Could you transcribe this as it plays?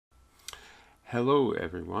Hello,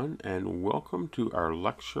 everyone, and welcome to our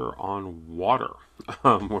lecture on water.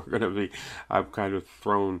 I've kind of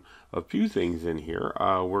thrown a few things in here.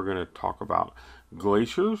 We're going to talk about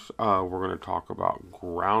glaciers, we're going to talk about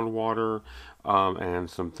groundwater, and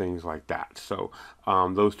some things like that.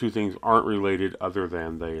 Those two things aren't related other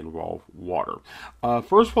than they involve water.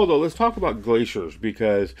 First of all, though, let's talk about glaciers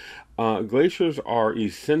because glaciers are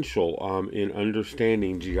essential in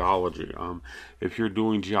understanding geology. If you're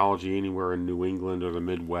doing geology anywhere in New England or the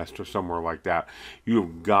Midwest or somewhere like that,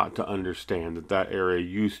 you've got to understand that that area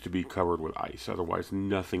used to be covered with ice. Otherwise,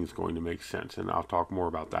 nothing's going to make sense. And I'll talk more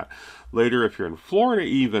about that later. If you're in Florida,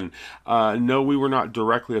 even, no, we were not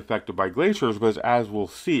directly affected by glaciers, but as we'll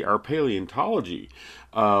see, our paleontology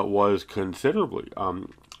was considerably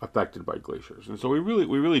affected by glaciers, and so we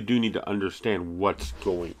really do need to understand what's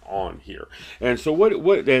going on here. And so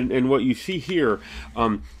what you see here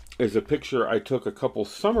is a picture I took a couple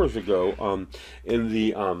summers ago in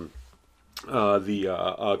the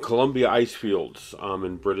Columbia ice fields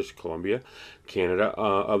in British Columbia, Canada,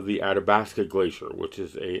 of the Athabasca Glacier, which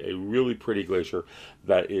is a really pretty glacier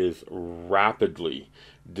that is rapidly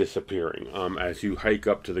disappearing. As you hike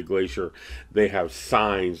up to the glacier, they have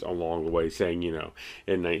signs along the way saying, in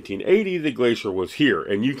 1980 the glacier was here,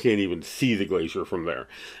 and you can't even see the glacier from there.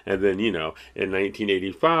 And then, in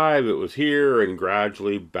 1985 it was here, and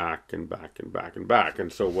gradually back and back and back and back.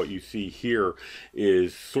 And so what you see here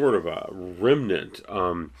is sort of a remnant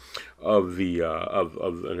of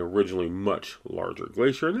an originally much larger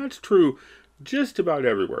glacier, and that's true just about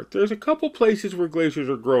everywhere. There's a couple places where glaciers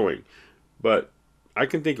are growing, but I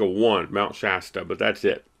can think of one, Mount Shasta, but that's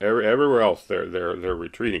it. Everywhere else, they're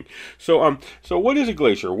retreating. So what is a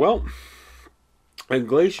glacier? Well, a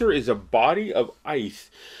glacier is a body of ice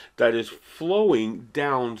that is flowing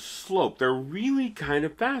down slope. They're really kind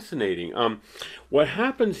of fascinating. What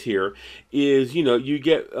happens here is, you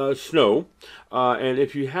get snow, and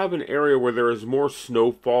if you have an area where there is more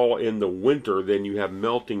snowfall in the winter than you have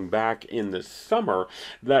melting back in the summer,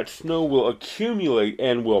 that snow will accumulate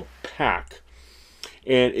and will pack.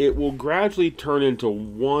 And it will gradually turn into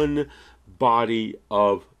one body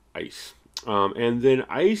of ice. And then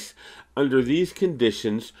ice, under these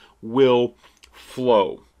conditions, will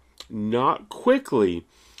flow. Not quickly,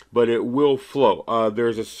 but it will flow.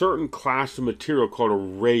 There's a certain class of material called a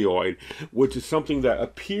rhayoid, which is something that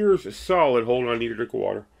appears solid. Hold on, I need a drink of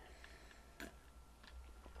water.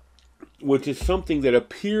 Which is something that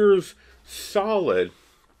appears solid,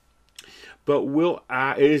 but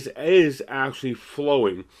is actually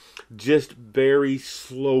flowing just very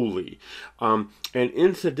slowly. And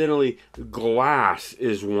incidentally, glass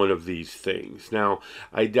is one of these things. Now,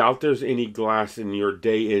 I doubt there's any glass in your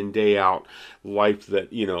day in, day out life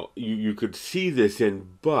that you could see this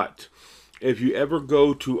in, but if you ever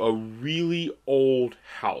go to a really old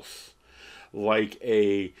house, like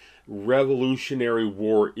a Revolutionary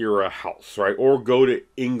War era house, right? Or go to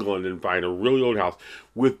England and find a really old house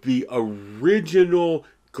with the original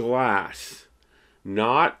glass,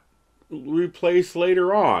 not replaced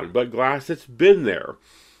later on, but glass that's been there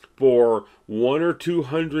for 100 or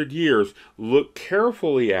 200 years. Look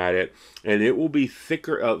carefully at it, and it will be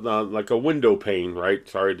thicker, like a window pane, right?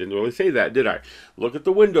 Sorry, I didn't really say that, did I? Look at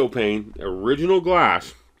the window pane, original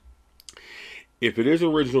glass. If it is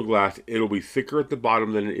original glass, it'll be thicker at the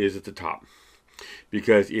bottom than it is at the top,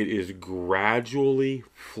 because it is gradually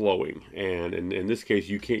flowing. And in this case,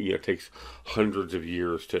 you can't, it takes hundreds of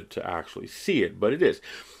years to actually see it, but it is.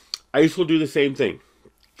 Ice will do the same thing.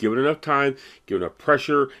 Give it enough time, give it enough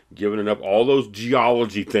pressure, give it enough, all those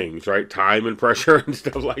geology things, right? Time and pressure and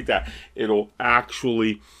stuff like that. It'll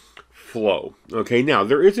actually flow. Okay, now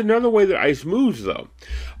there is another way that ice moves, though.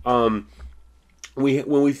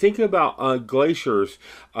 When we think about glaciers,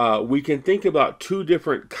 we can think about two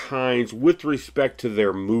different kinds with respect to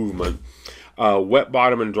their movement, wet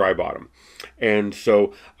bottom and dry bottom. And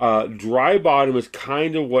so dry bottom is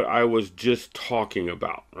kind of what I was just talking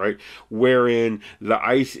about, right? Wherein the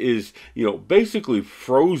ice is, basically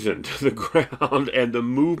frozen to the ground, and the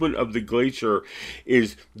movement of the glacier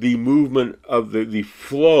is the movement of the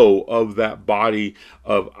flow of that body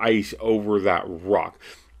of ice over that rock.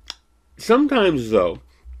 Sometimes, though,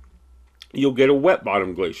 you'll get a wet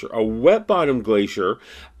bottom glacier. A wet bottom glacier,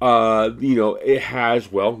 it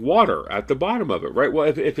has, water at the bottom of it, right?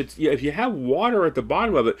 Well, if you have water at the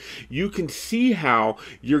bottom of it, you can see how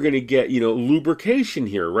you're going to get, lubrication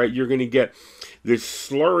here, right? You're going to get this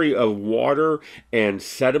slurry of water and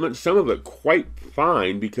sediment, some of it quite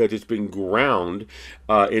fine because it's been ground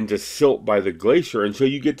into silt by the glacier, and so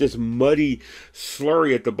you get this muddy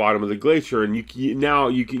slurry at the bottom of the glacier, and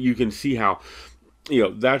you can see how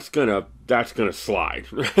that's gonna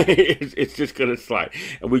slide, right? It's just gonna slide,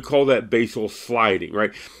 and we call that basal sliding,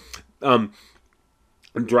 right? Um,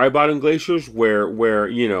 Dry bottom glaciers, where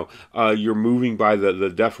you're moving by the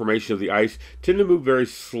deformation of the ice, tend to move very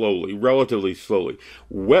slowly, relatively slowly.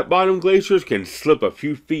 Wet bottom glaciers can slip a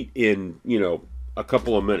few feet in a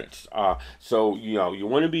couple of minutes. So you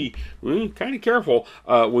want to be kind of careful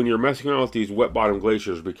when you're messing around with these wet bottom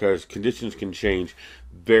glaciers, because conditions can change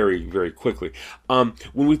very, very quickly.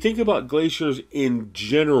 When we think about glaciers in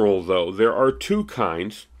general, though, there are two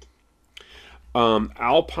kinds: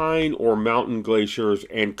 alpine or mountain glaciers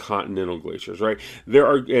and continental glaciers, right? There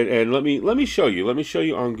are, and let me show you. Let me show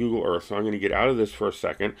you on Google Earth. So I'm going to get out of this for a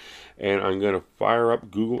second, and I'm going to fire up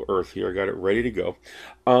Google Earth here. I got it ready to go.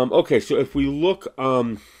 Okay, so if we look,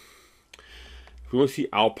 if we want to see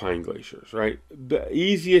alpine glaciers, right? The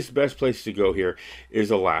easiest, best place to go here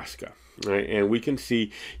is Alaska. Right, and we can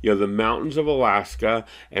see, the mountains of Alaska,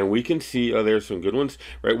 and we can see, there's some good ones,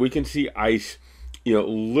 right? We can see ice,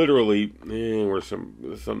 literally, where's some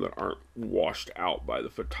that aren't washed out by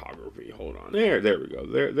the photography. Hold on, there we go,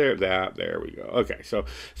 there we go. Okay, so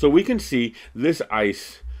we can see this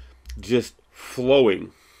ice just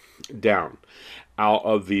flowing down out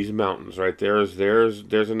of these mountains, right? There's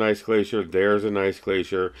a nice glacier, there's a nice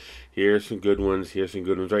glacier, here's some good ones, here's some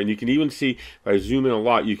good ones, right? And you can even see, if I zoom in a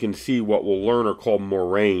lot, you can see what we'll learn are called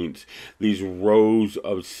moraines, these rows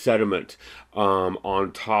of sediment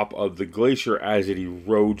on top of the glacier as it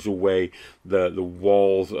erodes away the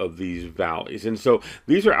walls of these valleys. And so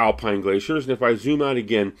these are alpine glaciers, and if I zoom out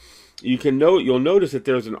again, you'll notice that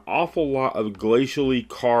there's an awful lot of glacially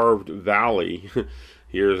carved valley.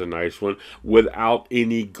 Here's a nice one without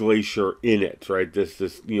any glacier in it, right?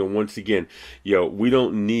 This once again, we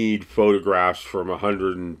don't need photographs from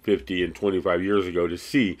 150 and 25 years ago to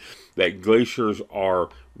see that glaciers are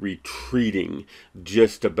retreating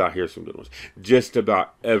just about, here's some good ones, just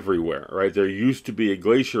about everywhere, right? There used to be a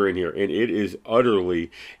glacier in here, and it is utterly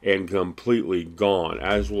and completely gone.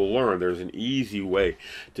 As we'll learn, there's an easy way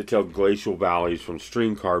to tell glacial valleys from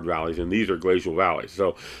stream-carved valleys, and these are glacial valleys.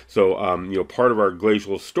 So part of our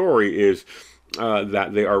glacial story is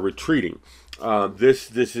that they are retreating.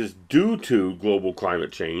 This is due to global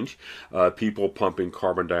climate change, people pumping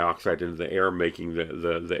carbon dioxide into the air, making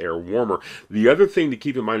the air warmer. The other thing to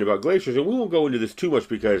keep in mind about glaciers, and we won't go into this too much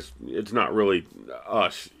because it's not really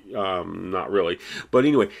us, not really. But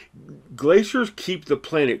anyway, glaciers keep the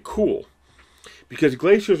planet cool because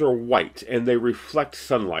glaciers are white and they reflect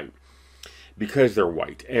sunlight, because they're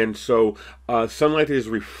white. And so sunlight that is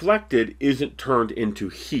reflected isn't turned into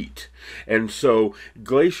heat. And so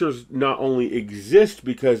glaciers not only exist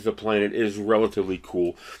because the planet is relatively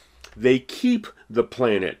cool, they keep the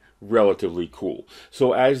planet relatively cool.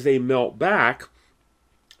 So as they melt back,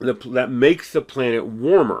 that makes the planet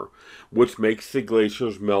warmer, which makes the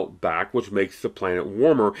glaciers melt back, which makes the planet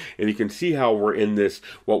warmer. And you can see how we're in this,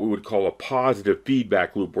 what we would call a positive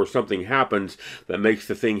feedback loop, where something happens that makes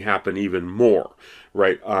the thing happen even more,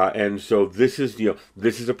 right? And so this is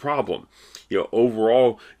a problem.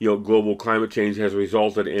 Overall, global climate change has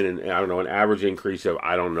resulted in an average increase of,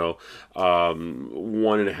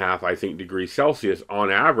 1.5, I think, degrees Celsius on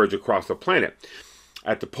average across the planet.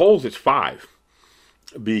 At the poles, it's 5.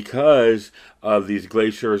 Because of these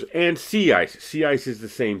glaciers and sea ice. Sea ice is the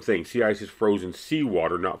same thing. Sea ice is frozen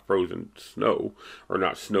seawater, not frozen snow, or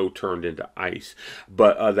not snow turned into ice.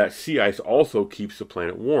 But that sea ice also keeps the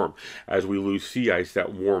planet warm. As we lose sea ice,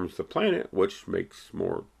 that warms the planet, which makes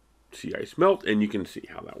more sea ice melt, and you can see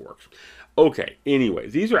how that works. Okay, anyway,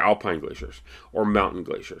 these are alpine glaciers, or mountain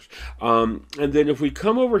glaciers. And then if we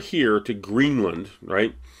come over here to Greenland,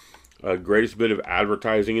 right? Greatest bit of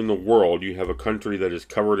advertising in the world. You have a country that is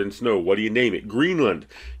covered in snow. What do you name it? Greenland.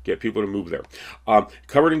 Get people to move there.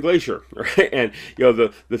 Covered in glacier, right? And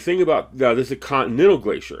the thing about this is a continental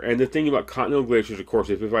glacier, and the thing about continental glaciers, of course,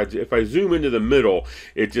 if I zoom into the middle,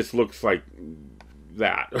 it just looks like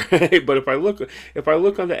that, right? But if I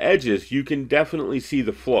look on the edges, you can definitely see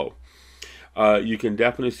the flow. You can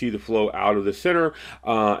definitely see the flow out of the center,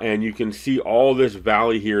 and you can see all this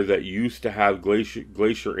valley here that used to have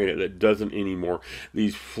glacier in it that doesn't anymore.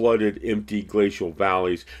 These flooded, empty glacial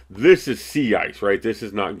valleys. This is sea ice, right? This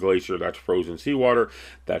is not glacier. That's frozen seawater.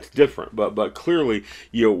 That's different. But clearly,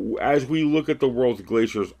 as we look at the world's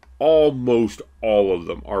glaciers, almost all of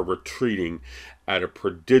them are retreating at a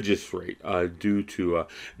prodigious rate due to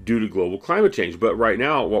global climate change. But right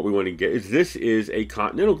now, what we want to get is, this is a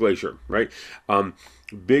continental glacier, right?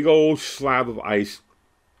 Big old slab of ice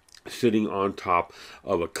sitting on top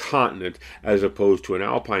of a continent, as opposed to an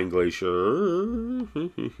alpine glacier.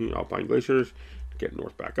 Alpine glaciers get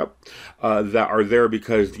north back up, that are there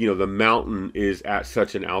because, the mountain is at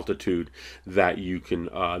such an altitude that you can,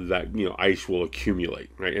 ice will accumulate,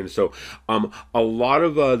 right? And so a lot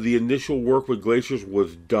of the initial work with glaciers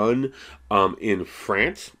was done in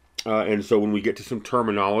France. And so when we get to some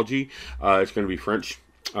terminology, it's going to be French.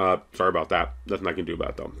 Sorry about that. Nothing I can do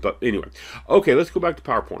about them. But anyway, okay, let's go back to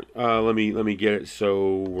PowerPoint. Let me get it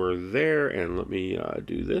so we're there, and let me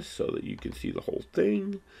do this so that you can see the whole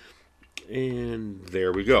thing. And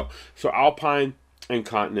there we go. So alpine and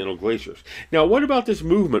continental glaciers. Now, what about this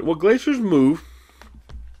movement? Well, glaciers move.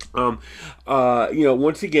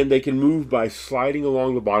 Once again, they can move by sliding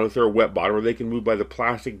along the bottom if they're a wet bottom, or they can move by the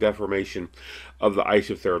plastic deformation of the ice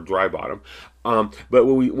if they're a dry bottom. But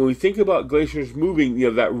when we think about glaciers moving,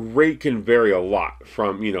 that rate can vary a lot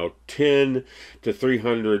from 10 to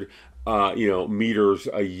 300 meters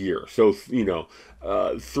a year. So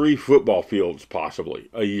 3 football fields possibly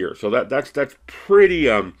a year. So that's pretty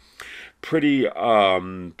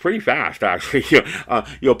fast, actually.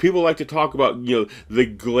 People like to talk about the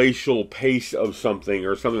glacial pace of something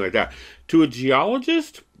or something like that. To a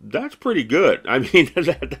geologist, that's pretty good. I mean,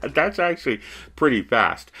 that's actually pretty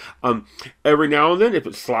fast. Every now and then, if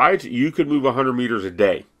it slides, you could move 100 meters a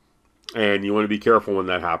day. And you want to be careful when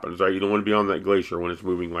that happens, right? You don't want to be on that glacier when it's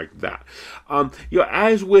moving like that.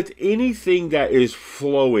 As with anything that is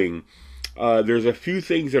flowing, there's a few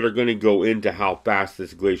things that are going to go into how fast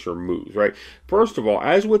this glacier moves, right? First of all,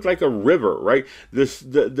 as with like a river, right? The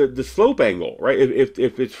slope angle, right?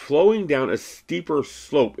 If it's flowing down a steeper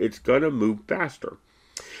slope, it's going to move faster.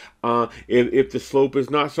 If the slope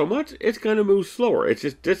is not so much, it's going to move slower.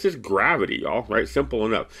 This is gravity, y'all, right? Simple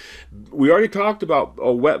enough. We already talked about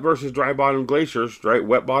wet versus dry bottom glaciers, right?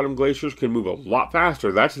 Wet bottom glaciers can move a lot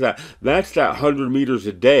faster. That's that 100 meters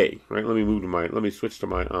a day, right? Let me switch to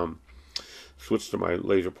my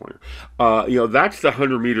laser pointer. That's the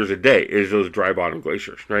 100 meters a day is those dry bottom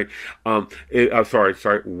glaciers, right?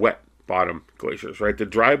 Wet bottom glaciers, right? The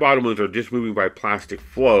dry bottom ones are just moving by plastic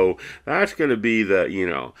flow. That's going to be the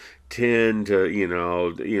 10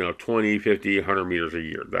 to 20, 50, 100 meters a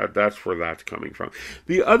year. That's where that's coming from.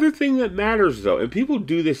 The other thing that matters, though, and people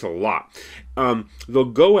do this a lot, they'll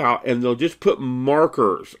go out and they'll just put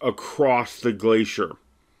markers across the glacier,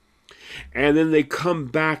 and then they come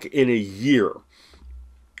back in a year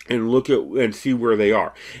and look at and see where they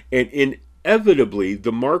are. And inevitably,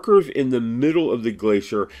 the markers in the middle of the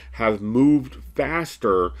glacier have moved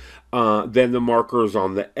faster than the markers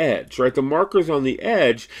on the edge, right? The markers on the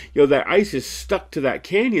edge, that ice is stuck to that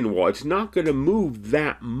canyon wall. It's not going to move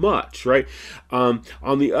that much, right? On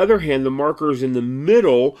the other hand, the markers in the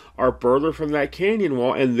middle are further from that canyon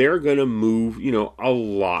wall, and they're going to move, a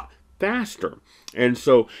lot faster. And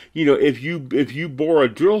so, if you bore a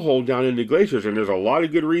drill hole down into glaciers, and there's a lot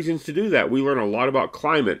of good reasons to do that. We learn a lot about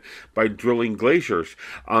climate by drilling glaciers.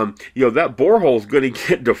 That borehole is going to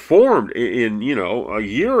get deformed in a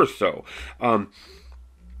year or so.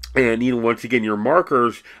 And once again, your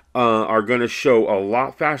markers are going to show a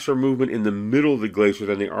lot faster movement in the middle of the glacier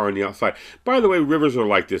than they are on the outside. By the way, rivers are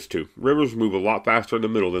like this too. Rivers move a lot faster in the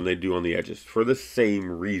middle than they do on the edges for the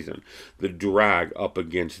same reason. The drag up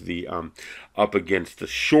against the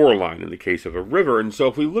shoreline in the case of a river. And so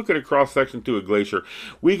if we look at a cross section through a glacier,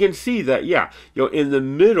 we can see that in the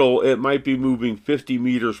middle it might be moving 50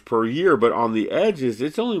 meters per year, but on the edges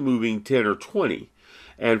it's only moving 10 or 20.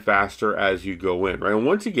 And faster as you go in, right? And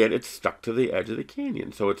once again, it's stuck to the edge of the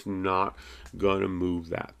canyon, so it's not going to move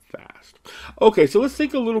that fast. Okay, so let's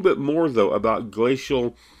think a little bit more, though, about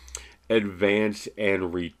glacial advance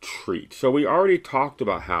and retreat. So we already talked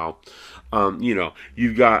about how,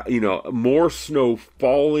 you've got, more snow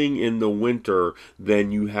falling in the winter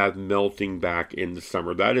than you have melting back in the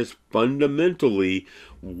summer. That is fundamentally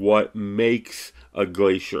what makes a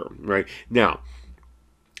glacier, right? Now,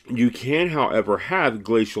 you can, however, have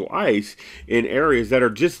glacial ice in areas that are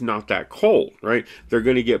just not that cold, right? They're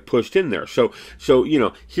going to get pushed in there. So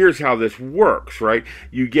here's how this works, right?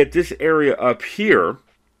 You get this area up here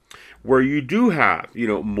where you do have,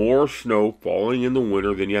 more snow falling in the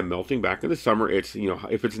winter than you have melting back in the summer. It's,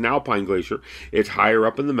 if it's an alpine glacier, it's higher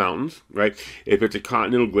up in the mountains, right? If it's a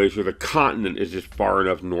continental glacier, the continent is just far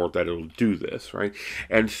enough north that it'll do this, right?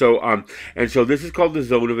 And so this is called the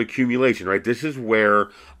zone of accumulation, right? This is where,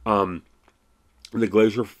 the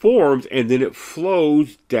glacier forms, and then it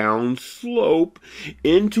flows down slope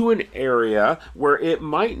into an area where it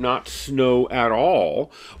might not snow at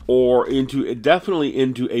all, or definitely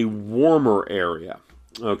into a warmer area.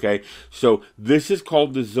 Okay, so this is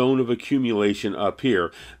called the zone of accumulation up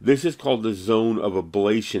here. This is called the zone of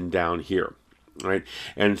ablation down here. right?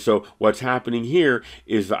 And so what's happening here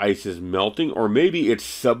is the ice is melting, or maybe it's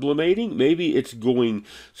sublimating. Maybe it's going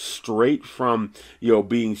straight from,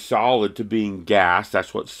 being solid to being gas.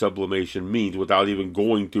 That's what sublimation means, without even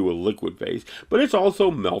going through a liquid phase. But it's also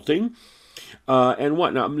melting and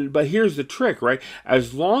whatnot. But here's the trick, right?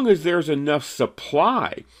 As long as there's enough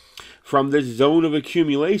supply from this zone of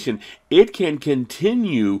accumulation, it can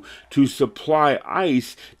continue to supply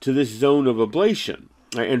ice to this zone of ablation.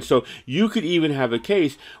 Right? And so you could even have a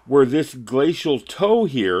case where this glacial toe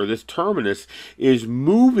here, this terminus, is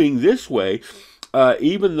moving this way,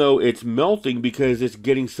 even though it's melting, because it's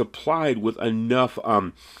getting supplied with enough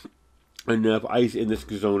ice in this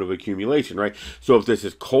zone of accumulation, right? So if this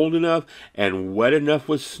is cold enough and wet enough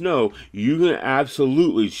with snow, you can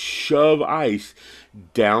absolutely shove ice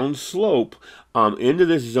down slope into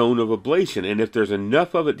this zone of ablation. And if there's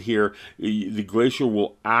enough of it here, the glacier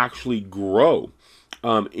will actually grow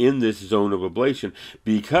in this zone of ablation,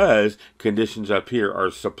 because conditions up here are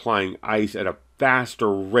supplying ice at a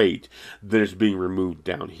faster rate than it's being removed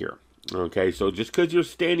down here. Okay, so just because you're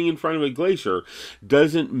standing in front of a glacier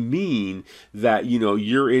doesn't mean that,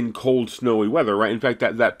 you're in cold, snowy weather, right? In fact,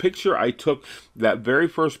 that picture I took, that very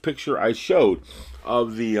first picture I showed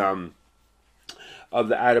of the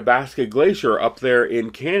Athabasca Glacier up there in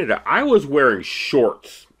Canada, I was wearing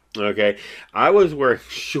shorts. Okay, I was wearing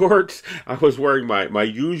shorts. I was wearing my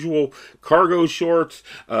usual cargo shorts,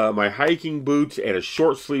 my hiking boots, and a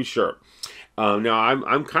short sleeve shirt. Now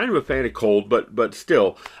I'm kind of a fan of cold, but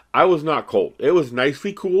still, I was not cold. It was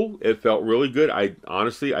nicely cool. It felt really good. I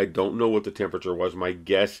honestly don't know what the temperature was. My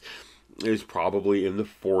guess is probably in the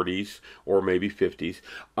 40s or maybe 50s,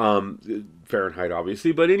 Fahrenheit,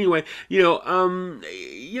 obviously. But anyway, I'm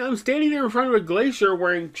standing there in front of a glacier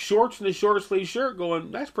wearing shorts and a short sleeve shirt,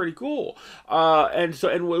 going, that's pretty cool. And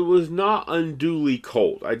it was not unduly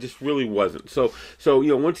cold. I just really wasn't. So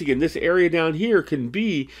once again, this area down here can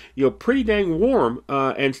be, pretty dang warm,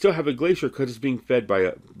 and still have a glacier, because it's being fed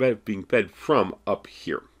being fed from up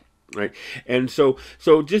here. Right, and so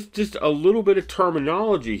just a little bit of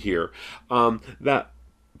terminology here. That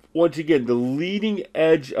once again, the leading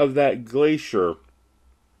edge of that glacier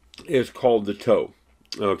is called the toe.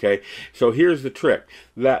 Okay, so here's the trick: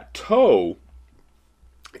 that toe,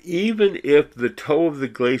 even if the toe of the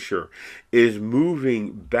glacier is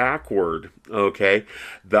moving backward, okay,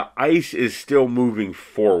 the ice is still moving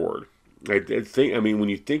forward. When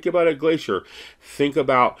you think about a glacier, think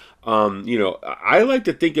about, I like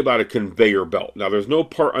to think about a conveyor belt. Now, there's no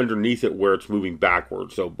part underneath it where it's moving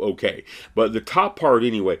backwards, so okay. But the top part,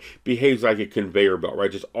 anyway, behaves like a conveyor belt,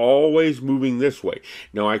 right? Just always moving this way.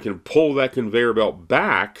 Now, I can pull that conveyor belt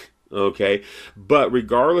back, okay? But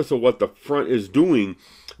regardless of what the front is doing,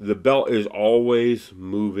 the belt is always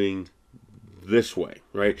moving this way,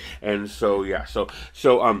 right? And so, yeah, so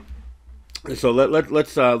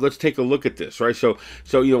let's take a look at this, right? So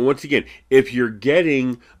once again, if you're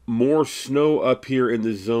getting more snow up here in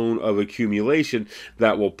the zone of accumulation,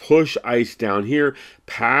 that will push ice down here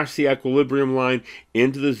past the equilibrium line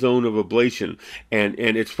into the zone of ablation. And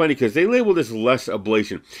it's funny because they label this less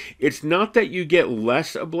ablation. It's not that you get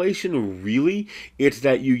less ablation, really. It's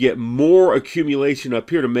that you get more accumulation up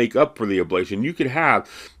here to make up for the ablation. You could have,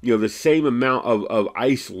 the same amount of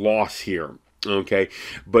ice loss here. Okay,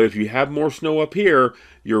 but if you have more snow up here,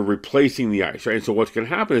 you're replacing the ice, right? And so what's going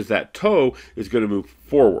to happen is that toe is going to move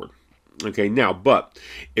forward. Okay, now, but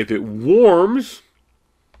if it warms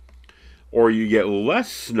or you get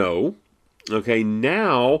less snow, okay,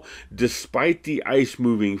 now, despite the ice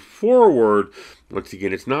moving forward, once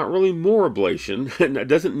again, it's not really more ablation, and it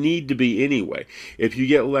doesn't need to be anyway. If you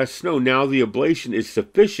get less snow, now the ablation is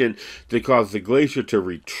sufficient to cause the glacier to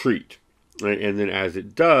retreat. Right? And then as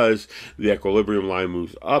it does, the equilibrium line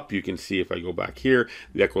moves up. You can see if I go back here,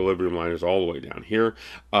 the equilibrium line is all the way down here.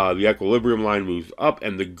 The equilibrium line moves up,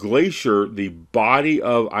 and the glacier, the body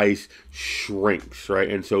of ice, shrinks, right?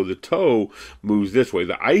 And so the toe moves this way.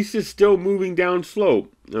 The ice is still moving down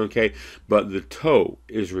slope, okay, but the toe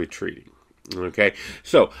is retreating. Okay,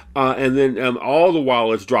 so and then all the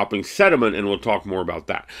while it's dropping sediment, and we'll talk more about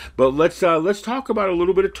that. But let's talk about a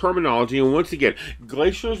little bit of terminology. And once again,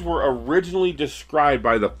 glaciers were originally described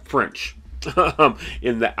by the French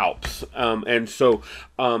in the Alps, and so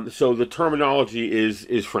the terminology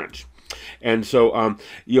is French. And so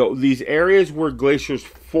these areas where glaciers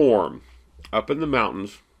form up in the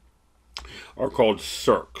mountains are called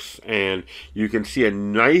cirques, and you can see a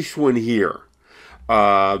nice one here.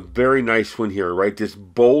 Very nice one here, right? This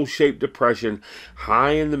bowl-shaped depression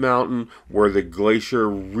high in the mountain where the glacier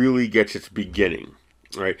really gets its beginning.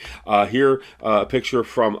 Right here, a picture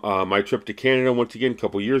from my trip to Canada once again a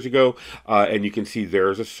couple years ago, and you can see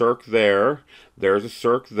there's a cirque there. There's a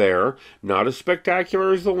cirque there. Not as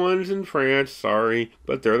spectacular as the ones in France, sorry,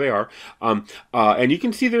 but there they are. And you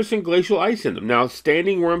can see there's some glacial ice in them. Now,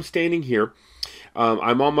 standing where I'm standing here,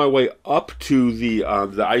 I'm on my way up to the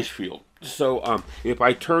ice field. So if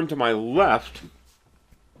I turn to my left,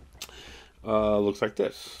 looks like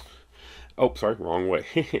this. Oh, sorry, wrong way.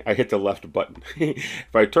 I hit the left button.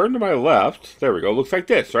 If I turn to my left, there we go. Looks like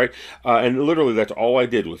this, right? And literally, that's all I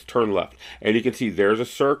did was turn left. And you can see there's a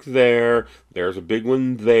cirque there. There's a big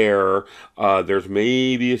one there. There's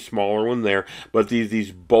maybe a smaller one there. But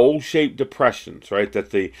these bowl-shaped depressions, right? That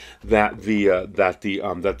the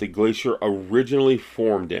glacier originally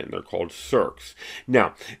formed in. They're called cirques.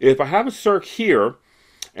 Now, if I have a cirque here,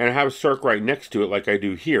 and I have a cirque right next to it, like I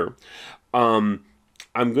do here,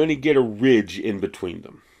 I'm going to get a ridge in between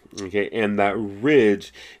them, okay? And that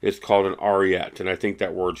ridge is called an ariete, and I think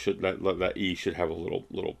that word that E should have a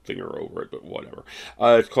little finger over it, but whatever.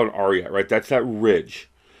 It's called an ariete, right? That's that ridge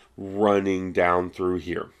running down through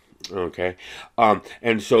here, okay?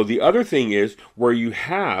 And so the other thing is where you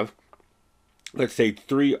have, let's say,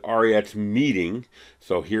 three ariettes meeting.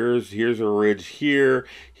 So here's a ridge here,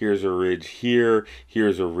 here's a ridge here,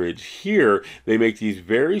 here's a ridge here. They make these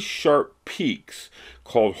very sharp peaks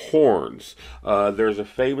called horns. There's a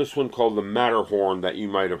famous one called the Matterhorn that you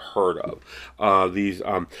might have heard of.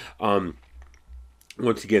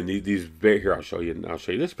 Once again, these very, here I'll show you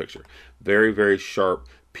this picture. Very, very sharp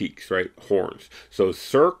peaks, right? Horns. So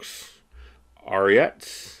cirques,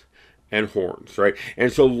 ariettes, and horns, right?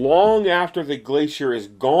 And so long after the glacier is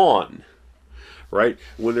gone, right,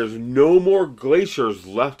 when there's no more glaciers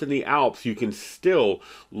left in the Alps, you can still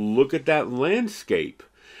look at that landscape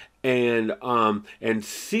and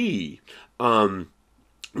see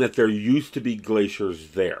that there used to be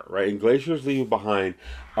glaciers there, right? And glaciers leave behind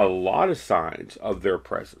a lot of signs of their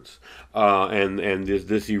presence, and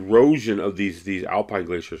this erosion of these alpine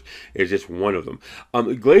glaciers is just one of them.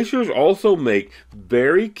 Glaciers also make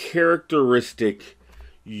very characteristic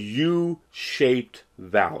U-shaped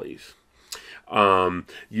valleys.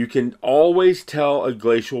 You can always tell a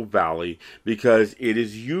glacial valley because it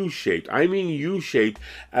is U-shaped. I mean U-shaped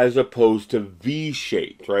as opposed to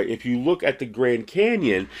V-shaped, right? If you look at the Grand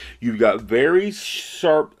Canyon, you've got very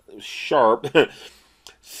sharp,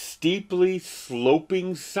 steeply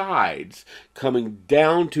sloping sides coming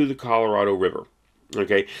down to the Colorado River.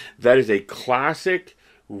 Okay, that is a classic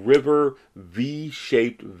river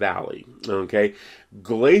V-shaped valley. Okay,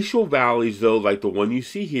 glacial valleys, though, like the one you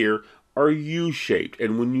see here, are U-shaped,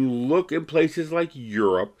 and when you look in places like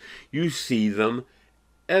Europe, you see them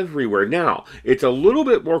everywhere. Now, it's a little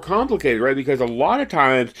bit more complicated, right? Because a lot of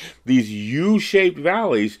times these U-shaped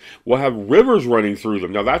valleys will have rivers running through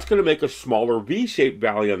them. Now, that's going to make a smaller V-shaped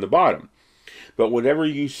valley on the bottom. But whenever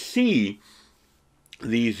you see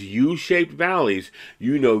these U-shaped valleys,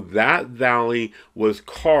 you know that valley was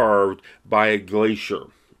carved by a glacier.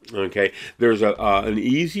 Okay, there's an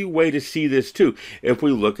easy way to see this too. If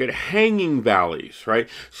we look at hanging valleys, right?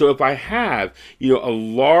 So if I have, a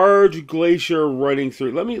large glacier running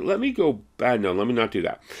through, let me go back. No, let me not do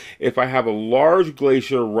that. If I have a large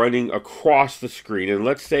glacier running across the screen, and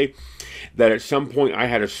let's say that at some point I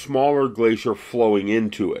had a smaller glacier flowing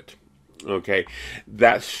into it. Okay,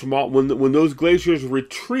 that small, when those glaciers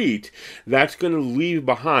retreat, that's going to leave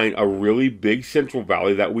behind a really big central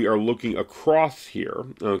valley that we are looking across here.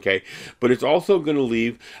 Okay, but it's also going to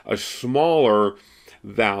leave a smaller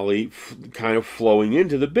valley kind of flowing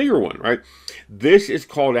into the bigger one, right? This is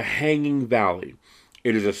called a hanging valley.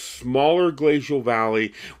 It is a smaller glacial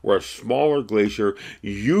valley where a smaller glacier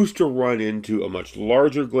used to run into a much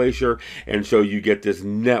larger glacier, and so you get this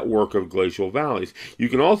network of glacial valleys. You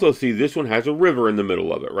can also see this one has a river in the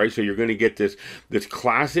middle of it, right? So you're going to get this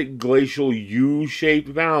classic glacial U-shaped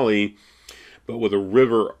valley, but with a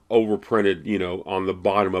river overprinted, on the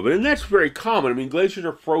bottom of it. And that's very common. I mean, glaciers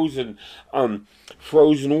are frozen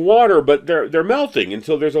water, but they're melting, and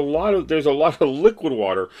so there's a lot of liquid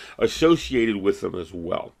water associated with them as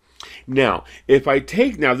well. Now, if I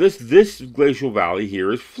take this glacial valley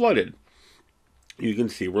here is flooded. You can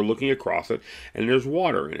see we're looking across it, and there's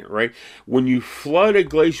water in it, right? When you flood a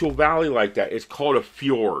glacial valley like that, it's called a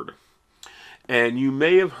fjord. And you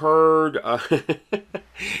may have heard,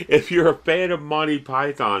 if you're a fan of Monty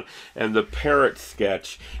Python and the parrot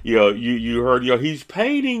sketch, you heard, he's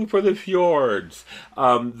painting for the fjords.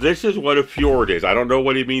 This is what a fjord is. I don't know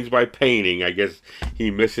what he means by painting. I guess he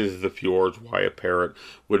misses the fjords. Why a parrot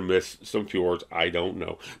would miss some fjords, I don't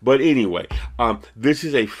know. But anyway, this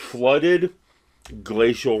is a flooded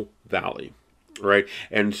glacial valley. right?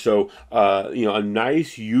 And so, a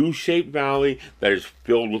nice U-shaped valley that is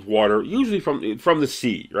filled with water, usually from the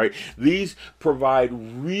sea, right? These provide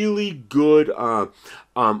really good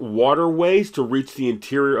waterways to reach the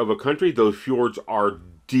interior of a country. Those fjords are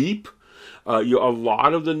deep. A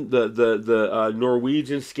lot of the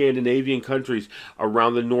Norwegian, Scandinavian countries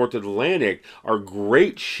around the North Atlantic are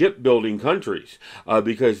great shipbuilding countries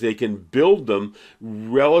because they can build them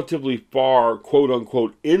relatively far, quote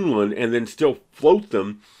unquote, inland, and then still float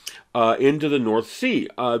them into the North Sea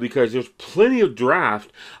because there's plenty of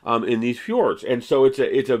draft in these fjords, and so it's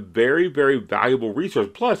a very, very valuable resource.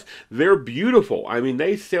 Plus, they're beautiful. I mean,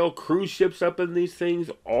 they sail cruise ships up in these things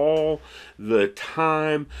all the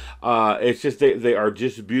time. It's just they are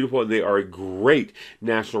just beautiful. They are a great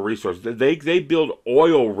national resource. They build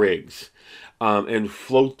oil rigs and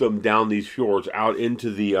float them down these fjords out into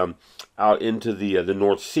the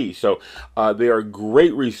North Sea. So they are a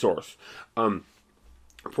great resource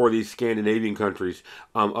for these Scandinavian countries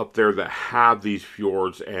up there that have these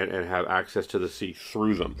fjords and have access to the sea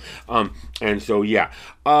through them.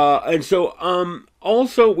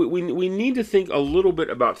 Also we need to think a little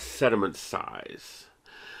bit about sediment size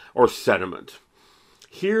or sediment.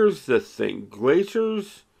 Here's the thing.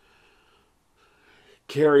 Glaciers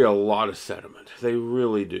carry a lot of sediment. They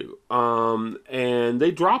really do. And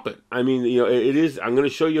they drop it. I mean, it is, I'm going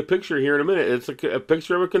to show you a picture here in a minute. It's a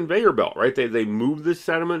picture of a conveyor belt, right? They move the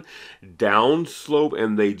sediment down slope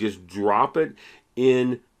and they just drop it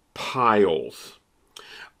in piles.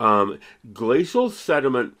 Glacial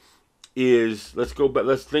sediment is, let's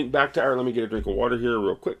think back to let me get a drink of water here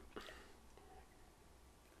real quick.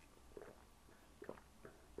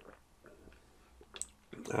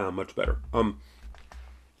 Much better.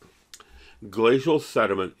 Glacial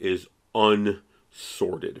sediment is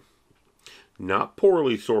unsorted. Not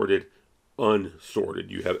poorly sorted, unsorted.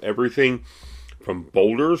 You have everything from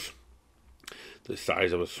boulders the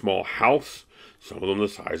size of a small house, some of them the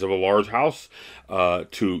size of a large house,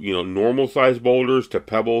 to normal sized boulders, to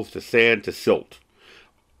pebbles, to sand, to silt.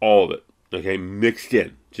 All of it, okay, mixed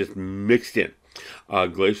in, just mixed in.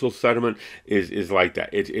 Glacial sediment is like that.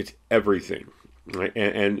 It's everything. Right?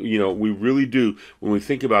 And we really do, when we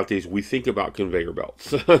think about these, we think about conveyor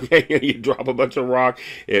belts. Okay, you drop a bunch of rock,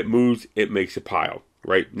 it moves, it makes a pile.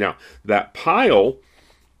 Right now, that pile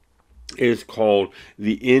is called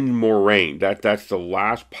the end moraine. That's the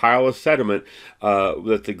last pile of sediment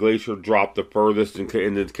that the glacier dropped the furthest.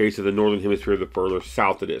 In the case of the northern hemisphere, the further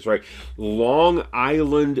south it is. Right, Long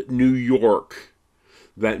Island, New York.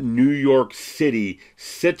 That New York City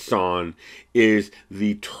sits on is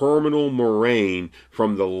the terminal moraine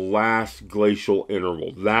from the last glacial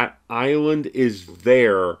interval. That island is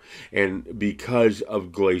there, and because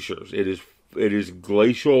of glaciers, it is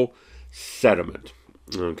glacial sediment.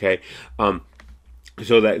 Okay.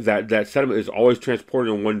 So that sediment is always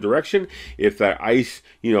transported in one direction. If that ice,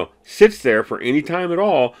 sits there for any time at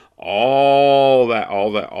all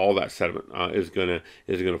that sediment is gonna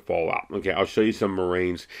fall out. Okay, I'll show you some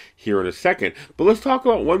moraines here in a second. But let's talk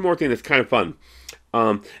about one more thing that's kind of fun,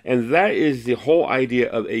 and that is the whole idea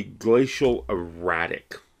of a glacial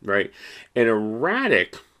erratic. Right, an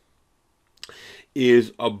erratic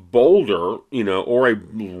is a boulder, or a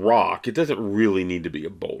rock. It doesn't really need to be a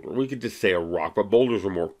boulder. We could just say a rock, but boulders are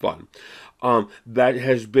more fun. That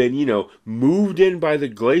has been, moved in by the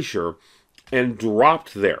glacier and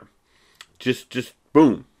dropped there. Just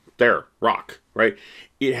boom, there, rock, right?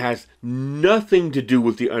 It has nothing to do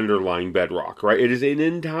with the underlying bedrock, right? It is an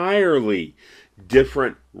entirely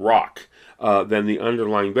different rock than the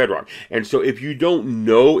underlying bedrock. And so if you don't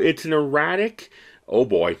know it's an erratic, oh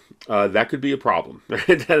boy, that could be a problem.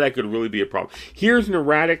 That could really be a problem. Here's an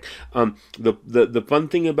erratic. The fun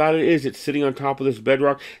thing about it is it's sitting on top of this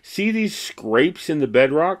bedrock. See these scrapes in the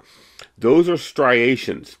bedrock? Those are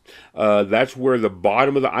striations. That's where the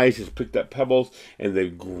bottom of the ice has picked up pebbles and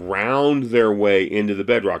they've ground their way into the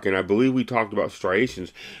bedrock. And I believe we talked about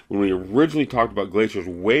striations when we originally talked about glaciers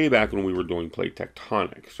way back when we were doing plate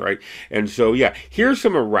tectonics, right? And so, yeah, here's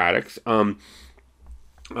some erratics.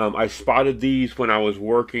 I spotted these when I was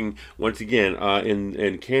working, once again,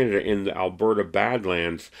 in Canada, in the Alberta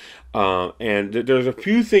Badlands. And there's a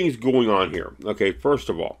few things going on here. Okay, first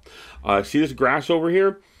of all, see this grass over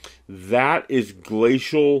here? That is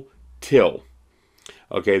glacial till.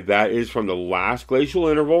 Okay, that is from the last glacial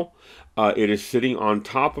interval. It is sitting on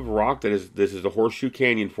top of rock. This is the Horseshoe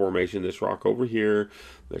Canyon Formation. This rock over here,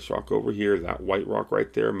 this rock over here, that white rock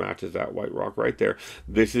right there matches that white rock right there.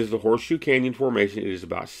 This is the Horseshoe Canyon Formation. It is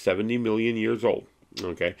about 70 million years old.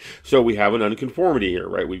 Okay, so we have an unconformity here,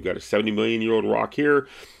 right? We've got a 70 million year old rock here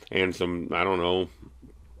and some, I don't know,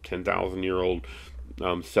 10,000-year-old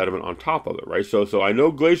sediment on top of it, right? So I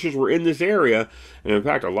know glaciers were in this area, and in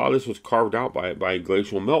fact, a lot of this was carved out by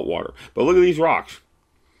glacial meltwater. But look at these rocks.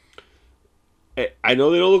 I know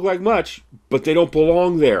they don't look like much, but they don't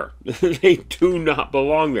belong there. They do not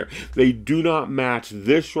belong there. They do not match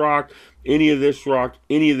this rock, any of this rock,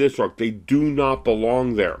 any of this rock. They do not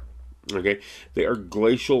belong there. Okay, they are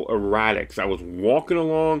glacial erratics. I was walking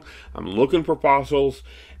along, I'm looking for fossils,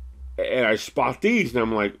 and I spot these, and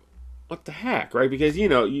I'm like, what the heck, right? Because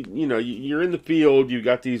you're in the field, you've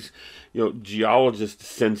got these geologist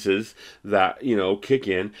senses that kick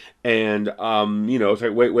in, and it's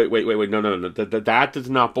like wait, no, that does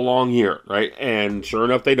not belong here, right? And sure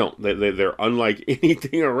enough, they don't. They're unlike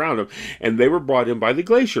anything around them, and they were brought in by the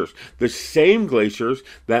glaciers, the same glaciers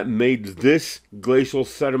that made this glacial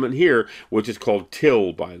sediment here, which is called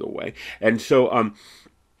till, by the way. And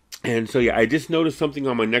so yeah, I just noticed something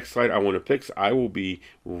on my next slide I want to fix. I will be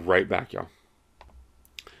right back, y'all.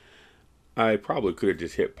 I probably could have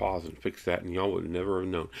just hit pause and fixed that, and y'all would never have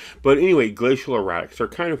known. But anyway, glacial erratics are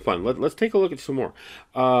kind of fun. Let's take a look at some more.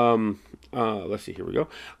 Let's see. Here we go.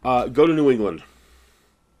 Go to New England.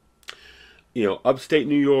 Upstate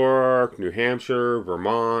New York, New Hampshire,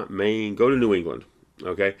 Vermont, Maine. Go to New England.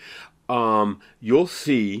 Okay. You'll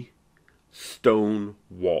see stone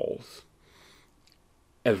walls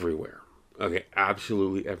everywhere. Okay,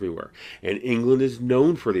 absolutely everywhere. And England is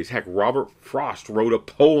known for these. Heck, Robert Frost wrote a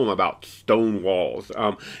poem about stone walls.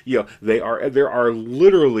 There are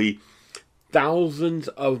literally thousands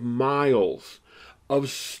of miles of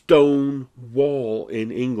stone wall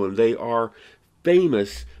in England. They are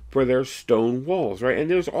famous for their stone walls, right? And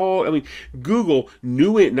there's Google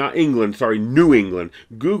New England.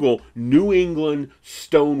 Google New England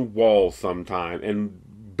stone walls sometime and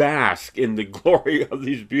bask in the glory of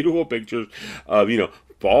these beautiful pictures of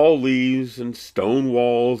fall leaves and stone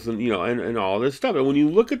walls and and all this stuff. And when you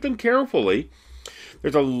look at them carefully,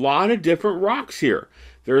 there's a lot of different rocks here.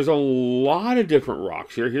 Here's a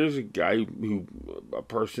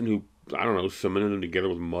person who I don't know, cemented them together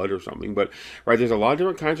with mud or something. But right, there's a lot of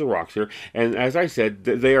different kinds of rocks here, and as I said,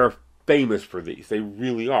 they are famous for these. They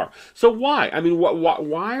really are. So why? I mean,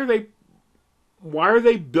 why are they?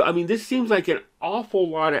 This seems like an awful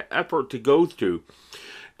lot of effort to go through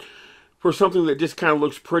for something that just kind of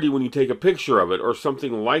looks pretty when you take a picture of it or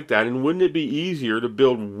something like that. And wouldn't it be easier to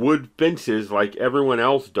build wood fences like everyone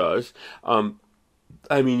else does?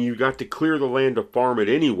 You've got to clear the land to farm it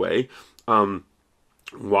anyway.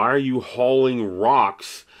 Why are you hauling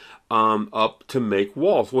rocks up to make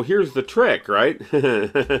walls? Well, here's the trick, right?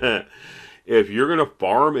 If you're going to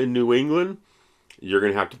farm in New England, you're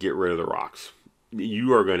going to have to get rid of the rocks.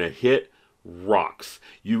 You are going to hit rocks.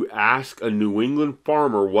 You ask a New England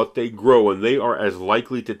farmer what they grow, and they are as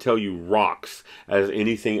likely to tell you rocks as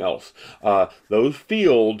anything else. Those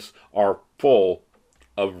fields are full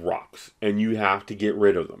of rocks, and you have to get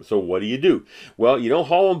rid of them. So what do? Well, you don't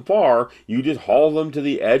haul them far. You just haul them to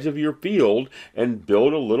the edge of your field and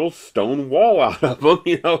build a little stone wall out of them.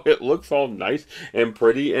 It looks all nice and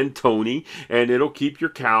pretty and tony, and it'll keep your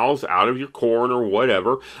cows out of your corn or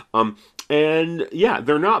whatever. And yeah,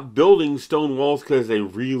 they're not building stone walls because they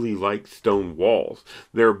really like stone walls.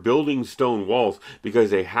 They're building stone walls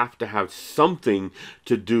because they have to have something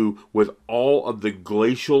to do with all of the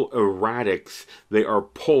glacial erratics they are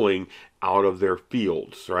pulling out of their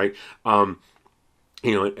fields, right?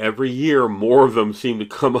 And every year more of them seem to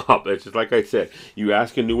come up. It's just like I said, you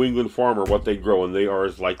ask a New England farmer what they grow, and they are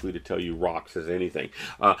as likely to tell you rocks as anything.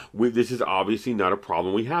 This is obviously not a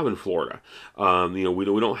problem we have in Florida. We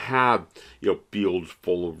don't have fields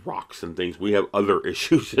full of rocks and things. We have other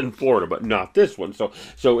issues in Florida, but not this one.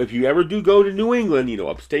 So if you ever do go to New England,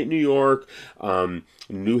 upstate New York,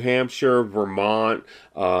 New Hampshire, Vermont,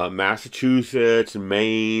 Massachusetts,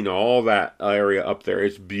 Maine, all that area up there,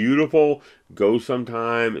 it's beautiful. Go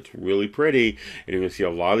sometime. It's really pretty, and you're going to see a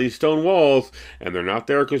lot of these stone walls, and they're not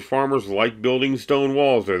there because farmers like building stone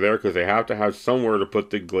walls. They're there because they have to have somewhere to put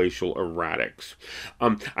the glacial erratics.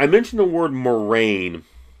 I mentioned the word moraine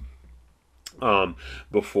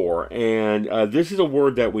before, and this is a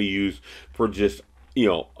word that we use for just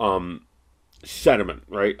sediment,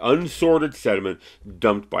 right? Unsorted sediment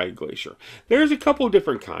dumped by a glacier. There's a couple of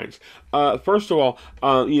different kinds. First of all,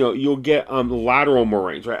 you'll get lateral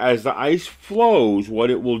moraines, right? As the ice flows,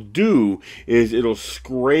 what it will do is it'll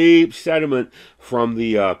scrape sediment from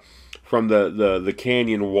the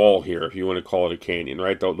canyon wall here, if you want to call it a canyon,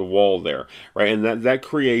 right? The wall there, right? And that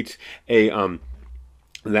creates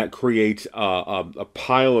that creates a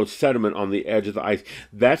pile of sediment on the edge of the ice.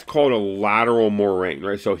 That's called a lateral moraine,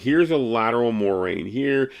 right? So here's a lateral moraine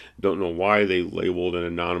here. Don't know why they labeled an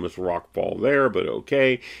anonymous rock fall there, but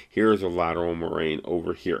okay. Here's a lateral moraine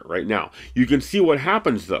over here, right? Now, you can see what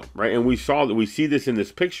happens though, right? And we see this in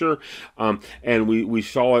this picture, and we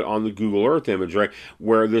saw it on the Google Earth image, right?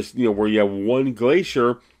 Where this, where you have one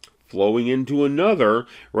glacier flowing into another,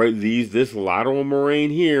 right? This lateral moraine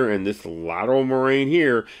here and this lateral moraine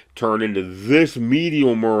here turn into this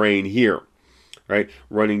medial moraine here, right?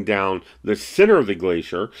 Running down the center of the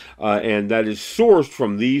glacier, and that is sourced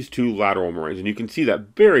from these two lateral moraines. And you can see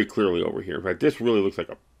that very clearly over here. In fact, this really looks like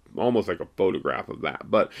almost like a photograph of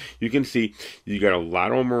that, but you can see you got a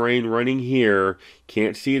lateral moraine running here.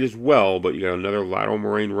 Can't see it as well, but you got another lateral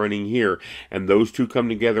moraine running here, and those two come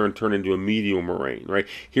together and turn into a medial moraine, right?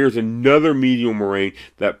 Here's another medial moraine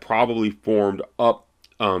that probably formed up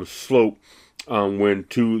slope when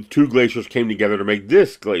two glaciers came together to make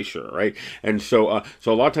this glacier, right? And so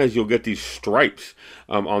so a lot of times you'll get these stripes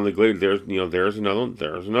on the glacier. There's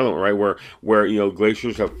another one, right? Where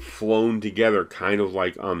glaciers have flown together, kind of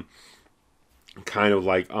like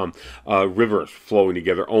rivers flowing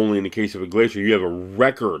together. Only in the case of a glacier, you have a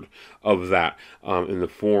record of that in the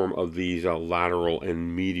form of these lateral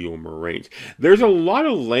and medial moraines. There's a lot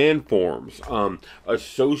of landforms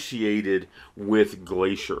associated with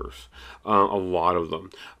glaciers. A lot of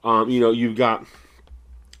them. You've got.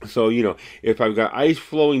 So if I've got ice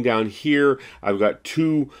flowing down here, I've got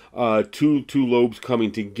two lobes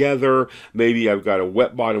coming together. Maybe I've got a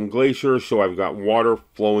wet bottom glacier, so I've got water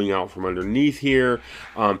flowing out from underneath here.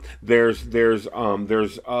 There's a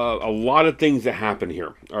lot of things that happen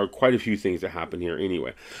here, or quite a few things that happen here.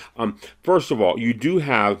 Anyway, first of all, you do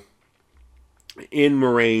have end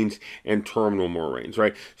moraines and terminal moraines,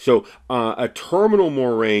 right? So a terminal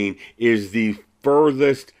moraine is the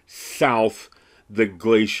furthest south the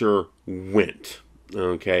glacier went.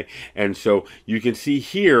 Okay, and so you can see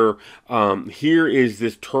here, here is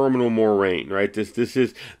this terminal moraine, right? This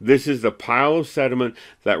is the pile of sediment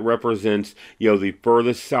that represents the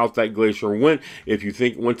furthest south that glacier went. If you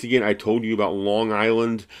think, once again, I told you about Long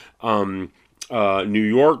Island, New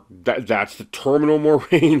York, that's the terminal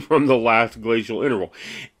moraine from the last glacial interval.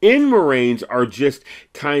 End moraines are just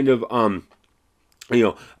kind of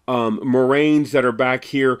moraines that are back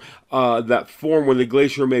here that form when the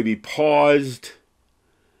glacier maybe paused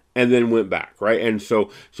and then went back, right? And so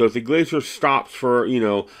if the glacier stops for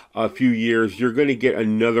a few years, you're going to get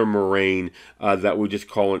another moraine that we just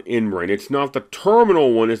call an end moraine. It's not the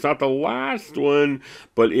terminal one, it's not the last one,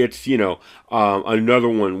 but it's another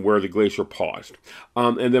one where the glacier paused.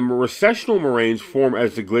 And then recessional moraines form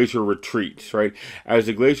as the glacier retreats, right? As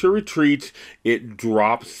the glacier retreats, it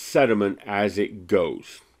drops sediment as it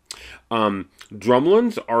goes.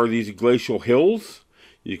 Drumlins are these glacial hills.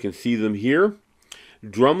 You can see them here.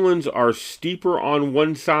 Drumlins are steeper on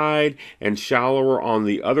one side and shallower on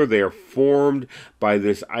the other. They are formed by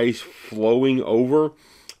this ice flowing over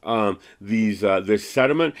this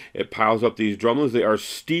sediment. It piles up these drumlins. They are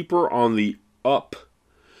steeper on the up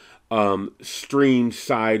stream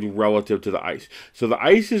side relative to the ice. So the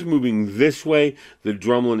ice is moving this way. The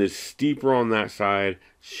drumlin is steeper on that side,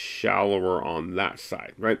 shallower on that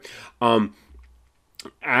side, right?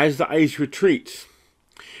 As the ice retreats,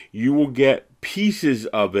 you will get pieces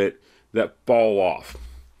of it that fall off.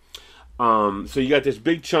 So you got this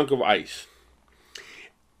big chunk of ice.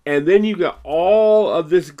 And then you got all of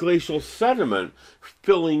this glacial sediment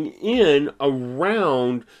filling in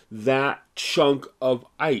around that chunk of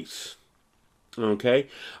ice. Okay?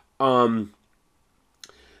 The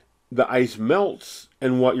ice melts,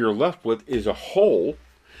 and what you're left with is a hole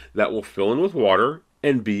that will fill in with water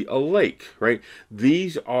and be a lake, right?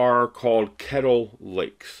 These are called kettle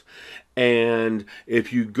lakes. And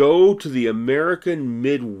if you go to the American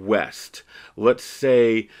Midwest, let's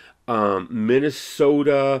say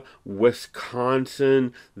Minnesota,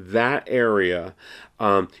 Wisconsin, that area,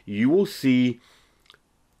 you will see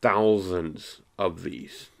thousands of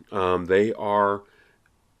these. They are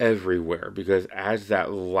everywhere, because as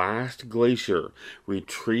that last glacier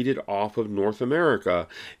retreated off of North America,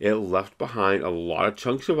 it left behind a lot of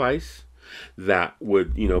chunks of ice that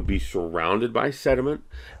would, be surrounded by sediment.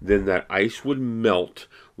 Then that ice would melt,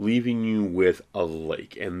 leaving you with a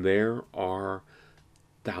lake. And there are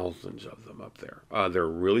thousands of them up there. They're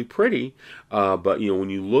really pretty, but when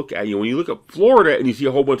you look at Florida and you see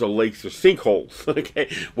a whole bunch of lakes or sinkholes. Okay,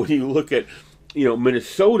 when you look at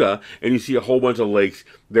Minnesota and you see a whole bunch of lakes,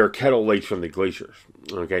 they're kettle lakes from the glaciers.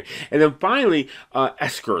 Okay, and then finally,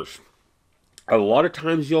 eskers. a lot of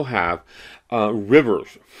times you'll have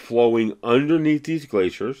rivers flowing underneath these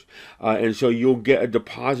glaciers, and so you'll get a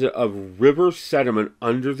deposit of river sediment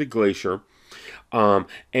under the glacier.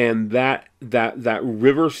 And that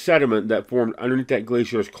river sediment that formed underneath that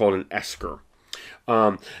glacier is called an esker.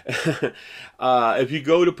 Um, if you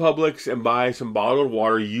go to Publix and buy some bottled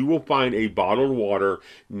water, you will find a bottled water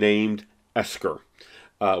named esker.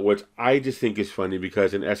 Which I just think is funny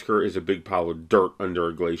because an esker is a big pile of dirt under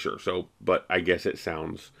a glacier. So, but I guess it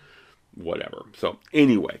sounds whatever. So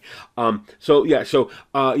anyway,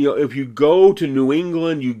 if you go to New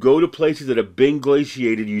England, you go to places that have been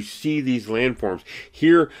glaciated, you see these landforms.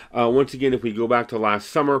 Here, once again, if we go back to last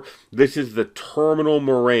summer, this is the terminal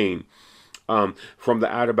moraine. From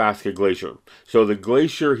the Athabasca Glacier. So the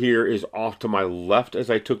glacier here is off to my left as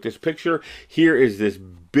I took this picture. Here is this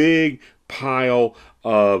big pile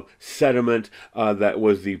of sediment that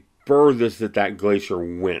was the furthest that glacier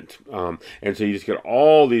went. And so you just get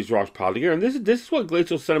all these rocks piled together. And this is what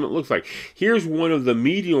glacial sediment looks like. Here's one of the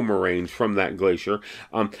medial moraines from that glacier.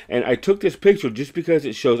 And I took this picture just because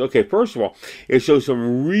it shows, okay, first of all, it shows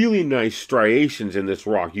some really nice striations in this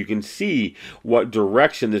rock. You can see what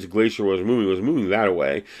direction this glacier was moving. It was moving that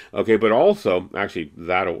way. Okay, but also, actually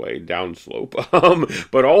that away,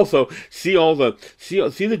 downslope. But also see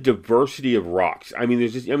the diversity of rocks. I mean,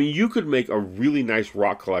 you could make a really nice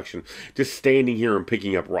rock collection just standing here and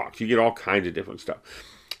picking up rocks. You get all kinds of different stuff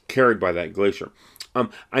carried by that glacier.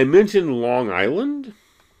 I mentioned Long Island.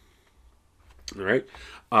 All right.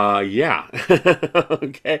 Yeah.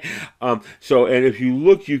 Okay. So, and if you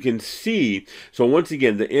look, you can see, so once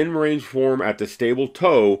again, the end moraines form at the stable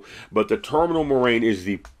toe, but the terminal moraine is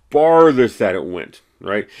the farthest that it went.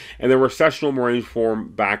 Right, and the recessional moraines form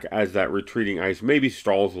back as that retreating ice maybe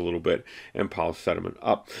stalls a little bit and piles sediment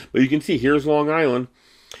up. But you can see here's Long Island,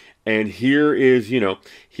 and here is,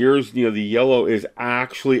 the yellow is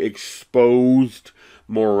actually exposed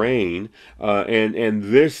moraine, and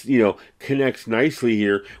this, connects nicely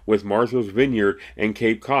here with Martha's Vineyard and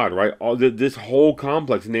Cape Cod, right? This whole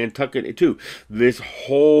complex, Nantucket too. This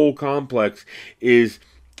whole complex is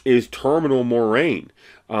terminal moraine.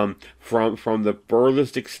 From the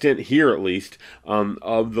furthest extent here, at least,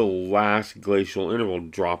 of the last glacial interval,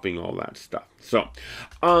 dropping all that stuff. So,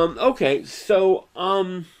 okay, so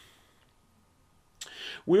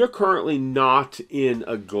we are currently not in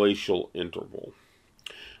a glacial interval.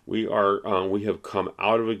 We have come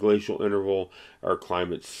out of a glacial interval. Our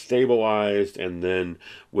climate's stabilized, and then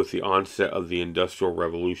with the onset of the Industrial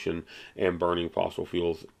Revolution and burning fossil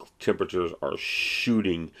fuels, temperatures are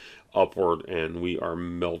shooting upward, and we are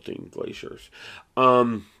melting glaciers.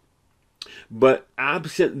 But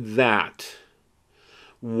absent that,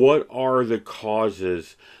 what are the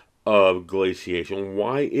causes of glaciation?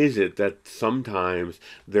 Why is it that sometimes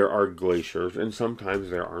there are glaciers and sometimes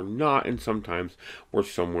there are not, and sometimes we're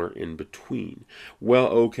somewhere in between? Well,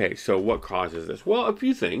 okay, so what causes this? Well, a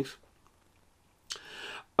few things.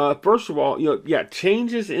 First of all,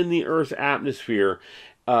 changes in the Earth's atmosphere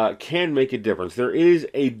can make a difference. There is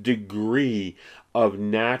a degree of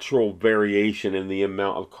natural variation in the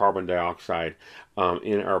amount of carbon dioxide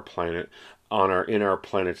in our planet, in our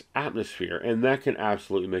planet's atmosphere, and that can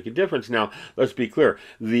absolutely make a difference. Now, let's be clear: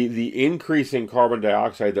 the increase in carbon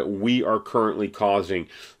dioxide that we are currently causing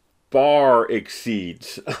far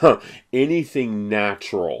exceeds anything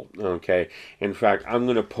natural. Okay, in fact, I'm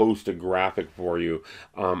going to post a graphic for you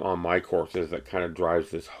on my courses that kind of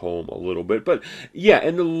drives this home a little bit. But yeah,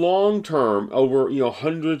 in the long term, over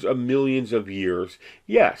hundreds of millions of years,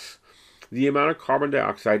 yes, the amount of carbon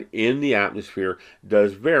dioxide in the atmosphere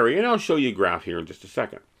does vary, and I'll show you a graph here in just a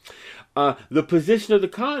second. The position of the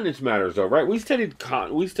continents matters, though, right? We studied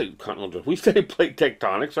plate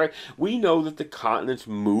tectonics, right? We know that the continents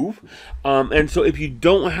move, and so if you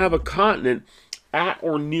don't have a continent at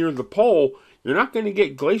or near the pole, you're not going to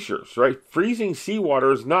get glaciers, right? Freezing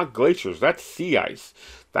seawater is not glaciers; that's sea ice.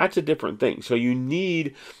 That's a different thing. So you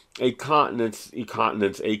need a continent,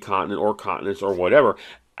 or continents, or whatever,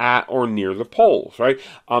 at or near the poles, right?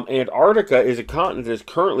 Antarctica is a continent that is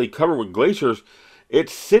currently covered with glaciers.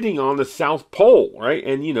 It's sitting on the South Pole, right?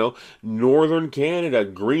 And, northern Canada,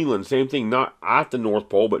 Greenland, same thing, not at the North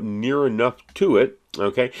Pole, but near enough to it,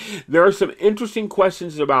 okay? There are some interesting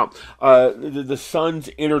questions about the sun's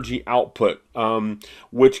energy output,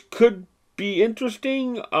 which could be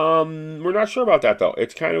interesting. We're not sure about that, though.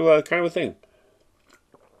 It's kind of a thing.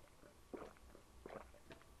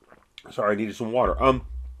 Sorry, I needed some water.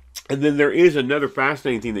 And then there is another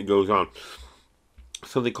fascinating thing that goes on.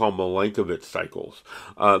 something called Milankovitch cycles.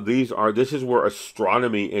 This is where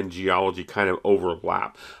astronomy and geology kind of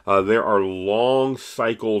overlap. There are long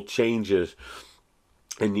cycle changes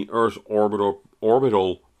in the Earth's orbital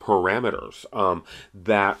parameters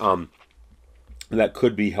that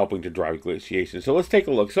could be helping to drive glaciation. So let's take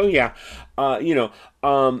a look. So yeah, the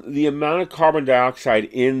amount of carbon dioxide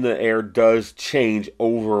in the air does change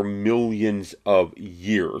over millions of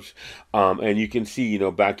years. And you can see,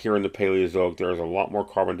 back here in the Paleozoic, there's a lot more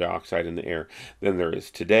carbon dioxide in the air than there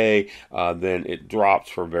is today. Then it drops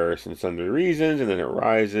for various and sundry reasons, and then it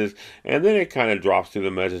rises, and then it kind of drops through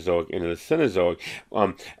the Mesozoic into the Cenozoic.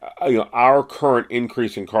 Our current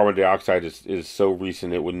increase in carbon dioxide is so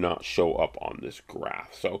recent it would not show up on this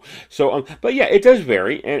graph. But yeah, it does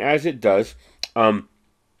vary, and as it does, the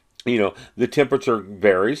temperature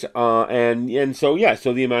varies, so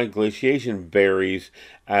the amount of glaciation varies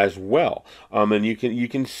as well. And you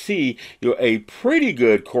can see a pretty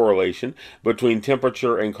good correlation between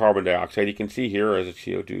temperature and carbon dioxide. You can see here as the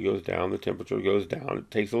CO2 goes down, the temperature goes down. It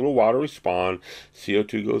takes a little while to respond.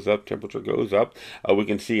 CO2 goes up, temperature goes up. We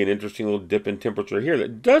can see an interesting little dip in temperature here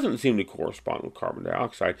that doesn't seem to correspond with carbon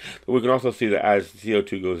dioxide. But we can also see that as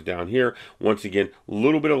CO2 goes down here, once again, a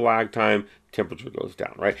little bit of lag time, temperature goes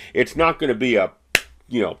down, right? It's not going to be a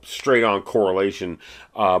straight on correlation,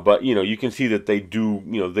 but you can see that they do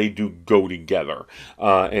go together,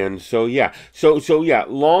 and so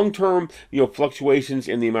long term fluctuations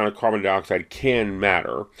in the amount of carbon dioxide can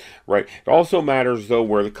matter, right? It also matters though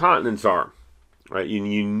where the continents are, right?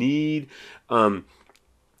 You need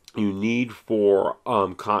for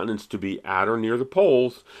continents to be at or near the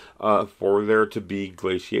poles for there to be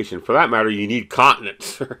glaciation. For that matter, you need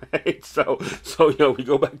continents, right? So we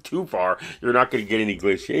go back too far, you're not going to get any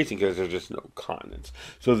glaciation because there's just no continents.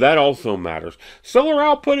 So that also matters. Solar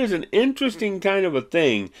output is an interesting kind of a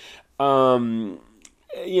thing. The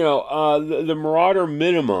Marauder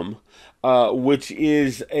minimum, which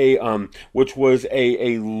was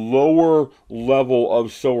a lower level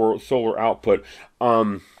of solar output,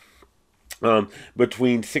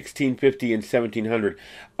 between 1650 and 1700,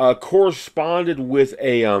 corresponded with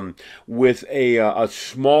a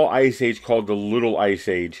small ice age called the Little Ice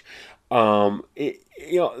Age.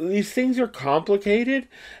 These things are complicated,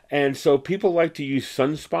 and so people like to use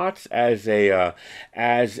sunspots as a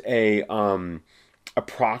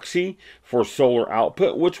proxy for solar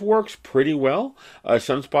output, which works pretty well.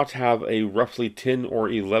 Sunspots have a roughly 10 or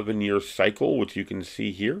 11 year cycle, which you can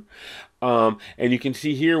see here. And you can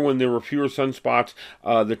see here when there were fewer sunspots,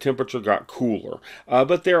 the temperature got cooler.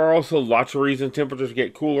 But there are also lots of reasons temperatures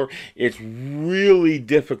get cooler. It's really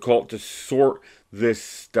difficult to sort this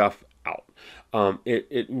stuff out.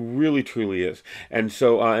 It really truly is. And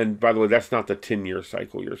so, and by the way, that's not the 10-year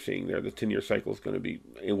cycle you're seeing there. The 10-year cycle is going to be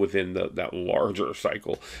within that larger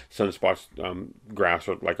cycle. Sunspots graphs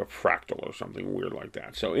are like a fractal or something weird like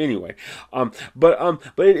that. So anyway, but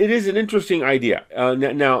it is an interesting idea.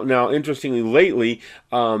 Now, interestingly, lately,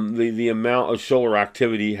 the amount of solar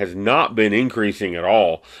activity has not been increasing at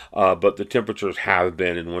all, but the temperatures have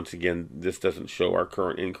been. And once again, this doesn't show our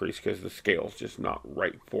current increase because the scale's just not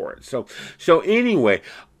right for it. So anyway,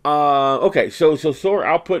 okay, so solar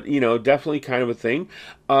output, definitely kind of a thing,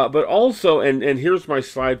 but also, and here's my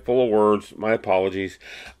slide full of words, my apologies,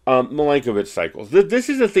 Milankovitch cycles. This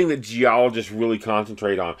is a thing that geologists really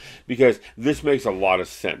concentrate on because this makes a lot of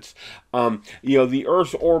sense. The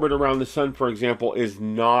Earth's orbit around the sun, for example, is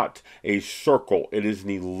not a circle, it is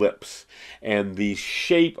an ellipse, and the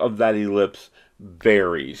shape of that ellipse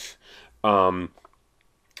varies.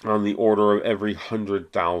 On the order of every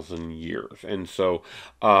 100,000 years. And so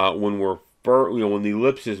when when the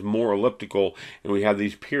ellipse is more elliptical and we have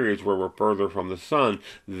these periods where we're further from the sun,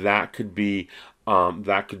 that could be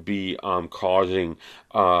causing,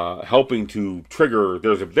 helping to trigger,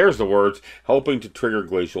 there's the words, helping to trigger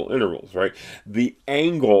glacial intervals, right? The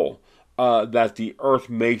angle that the Earth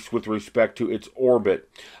makes with respect to its orbit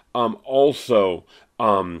also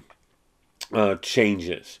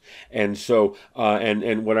changes. And so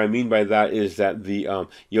and what I mean by that is that the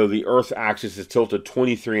Earth's axis is tilted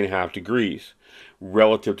 23.5 degrees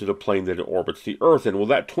relative to the plane that it orbits the Earth in. Well,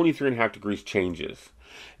 that 23.5 degrees changes.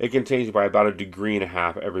 It can change by about 1.5 degrees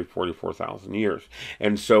every 44,000 years.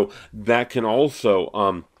 And so that can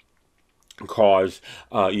also cause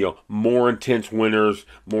more intense winters,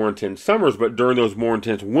 more intense summers, but during those more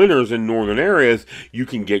intense winters in northern areas, you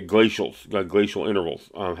can get glacial intervals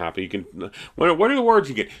happen. You can, what are the words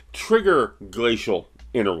you get? Trigger glacial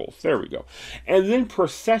intervals. There we go. And then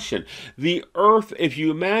precession. The Earth, if you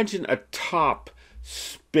imagine a top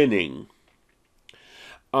spinning,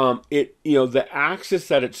 the axis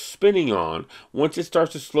that it's spinning on, once it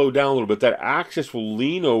starts to slow down a little bit, that axis will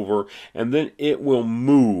lean over and then it will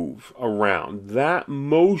move around. That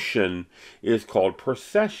motion is called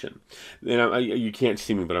precession. And you can't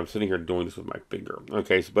see me, but I'm sitting here doing this with my finger.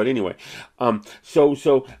 Okay, so, but anyway,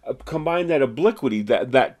 combine that obliquity,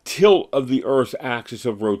 that tilt of the Earth's axis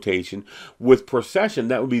of rotation, with precession.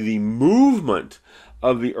 That would be the movement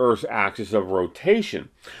of the Earth's axis of rotation.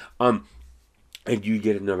 And you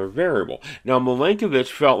get another variable. Now, Milankovitch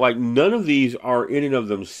felt like none of these are in and of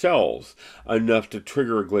themselves enough to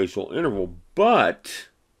trigger a glacial interval, but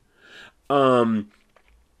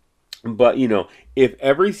if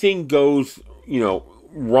everything goes,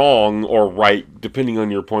 wrong or right, depending on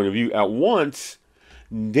your point of view, at once,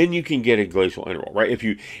 then you can get a glacial interval, right?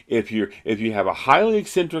 If you have a highly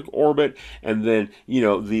eccentric orbit, and then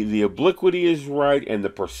the obliquity is right and the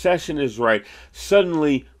precession is right,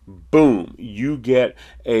 suddenly, boom, you get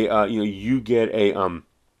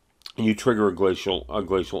you trigger a glacial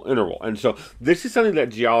interval. And so this is something that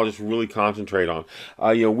geologists really concentrate on.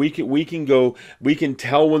 We can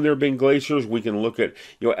tell when there have been glaciers. We can look at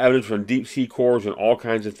evidence from deep sea cores and all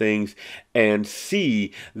kinds of things and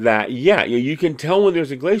see that you can tell when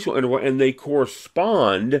there's a glacial interval, and they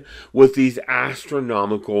correspond with these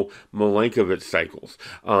astronomical Milankovitch cycles.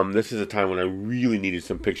 This is a time when I really needed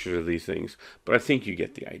some pictures of these things, but I think you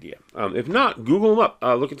get the idea. If not, Google them up.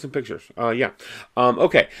 Look at some pictures.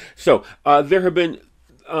 Okay. So there have been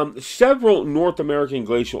several North American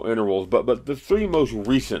glacial intervals, but the three most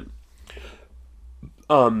recent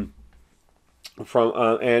and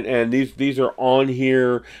these are on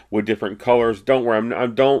here with different colors. Don't worry, I'm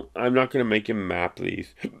not going to make you map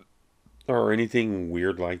these or anything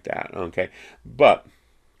weird like that. Okay, but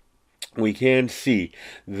we can see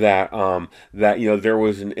that there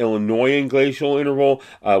was an Illinoisan glacial interval,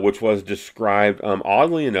 which was described,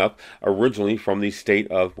 oddly enough, originally from the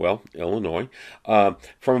state of Illinois,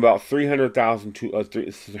 from about 300,000 to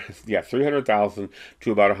 300,000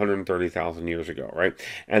 to about 130,000 years ago, right?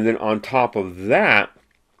 And then on top of that,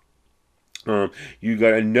 you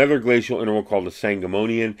got another glacial interval called the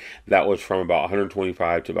Sangamonian that was from about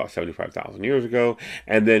 125 to about 75,000 years ago.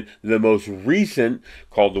 And then the most recent,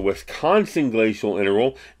 called the Wisconsin glacial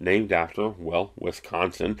interval, named after,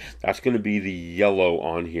 Wisconsin. That's going to be the yellow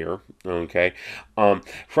on here, okay?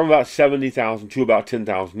 From about 70,000 to about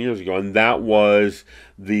 10,000 years ago. And that was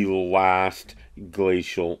the last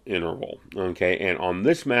glacial interval, okay? And on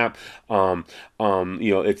this map,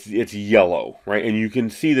 it's yellow, right? And you can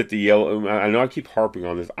see that the yellow, I know I keep harping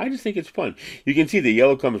on this, I just think it's fun. You can see the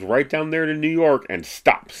yellow comes right down there to New York and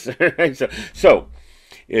stops. So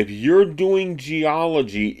if you're doing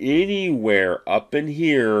geology anywhere up in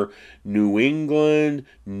here, New England,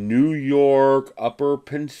 New York, Upper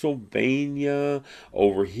Pennsylvania,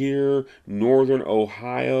 over here, Northern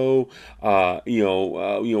Ohio,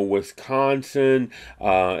 Wisconsin,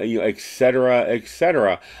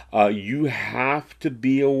 etc., you have to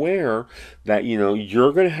be aware that,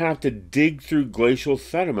 you're going to have to dig through glacial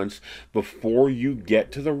sediments before you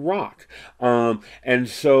get to the rock. And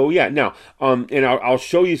so, now, and I'll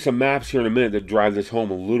show you some maps here in a minute that drive this home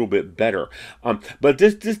a little bit better. But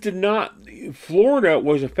this did not, Florida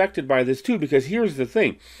was affected by this too, because here's the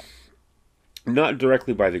thing, not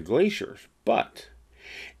directly by the glaciers, but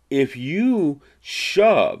if you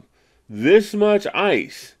shove this much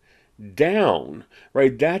ice down,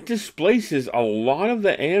 right, that displaces a lot of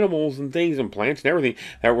the animals and things and plants and everything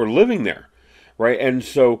that were living there. Right, and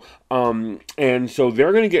so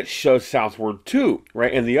they're going to get shoved southward too,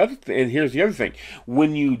 right? And here's the other thing: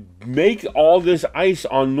 when you make all this ice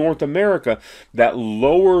on North America, that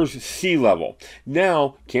lowers sea level.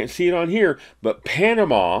 Now, can't see it on here, but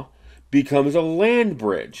Panama becomes a land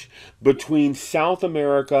bridge between South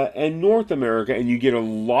America and North America, and you get a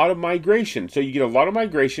lot of migration. So you get a lot of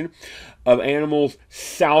migration of animals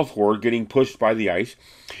southward getting pushed by the ice.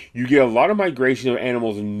 You get a lot of migration of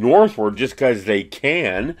animals northward just because they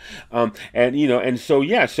can, so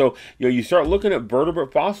you start looking at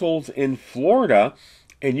vertebrate fossils in Florida,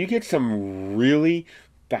 and you get some really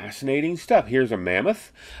fascinating stuff. Here's a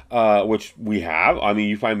mammoth, which we have. I mean,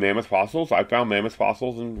 you find mammoth fossils. I found mammoth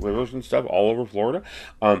fossils in rivers and stuff all over Florida.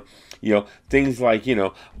 Things like,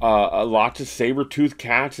 lots of saber-toothed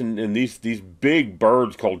cats and these big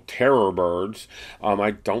birds called terror birds.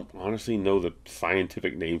 I don't honestly know the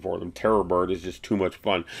scientific name for them. Terror bird is just too much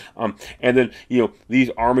fun. And then, these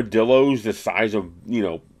armadillos the size of,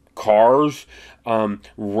 cars,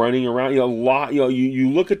 running around. You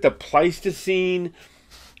look at the Pleistocene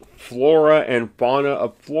flora and fauna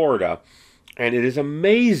of Florida, and it is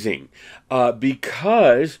amazing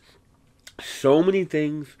because So many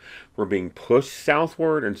things were being pushed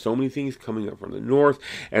southward and so many things coming up from the north.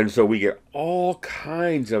 And so we get all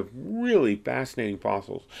kinds of really fascinating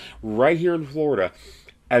fossils right here in Florida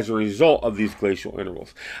as a result of these glacial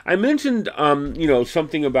intervals. I mentioned,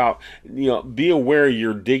 something about, be aware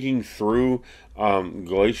you're digging through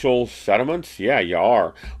glacial sediments. Yeah, you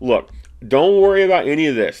are. Look, don't worry about any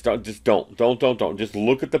of this. Don't. Just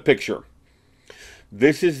look at the picture.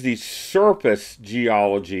 This is the surface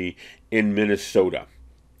geology in Minnesota.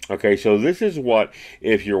 Okay, so this is what,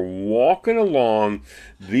 if you're walking along,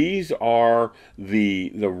 these are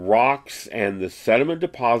the rocks and the sediment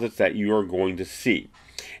deposits that you are going to see.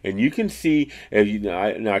 And you can see,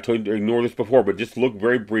 I told you to ignore this before, but just look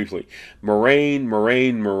very briefly. Moraine,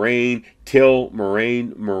 till,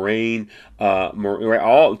 moraine, right?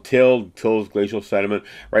 All till is glacial sediment,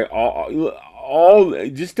 right?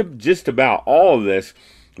 Just about all of this.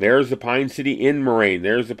 There's the Pine City in moraine.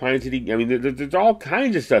 There's the Pine City. I mean, there's all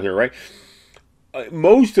kinds of stuff here, right?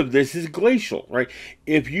 Most of this is glacial, right?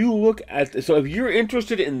 If you look at, so if you're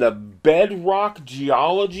interested in the bedrock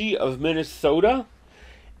geology of Minnesota,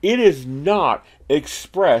 it is not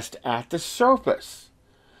expressed at the surface,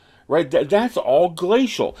 right? That's all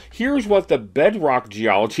glacial. Here's what the bedrock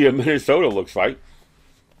geology of Minnesota looks like.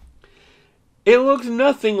 It looks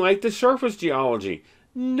nothing like the surface geology.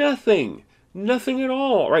 Nothing at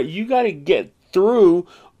all, right? You got to get through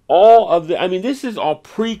all of the, I mean, this is all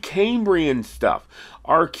Precambrian stuff.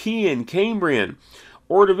 Archean, Cambrian,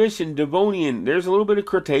 Ordovician, Devonian. There's a little bit of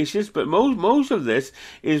Cretaceous, but most of this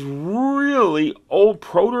is really old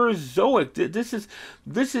Proterozoic.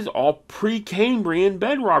 This is all Precambrian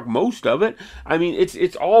bedrock. Most of it. I mean,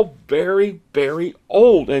 it's all very, very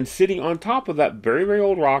old, and sitting on top of that very, very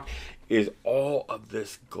old rock is all of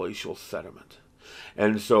this glacial sediment.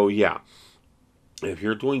 And so, yeah, if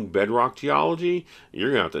you're doing bedrock geology,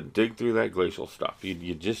 you're gonna have to dig through that glacial stuff.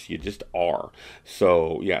 You just are.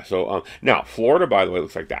 So yeah. So now Florida, by the way,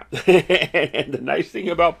 looks like that. And the nice thing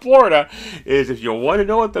about Florida is, if you want to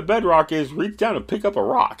know what the bedrock is, reach down and pick up a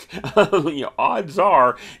rock. Odds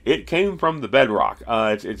are it came from the bedrock.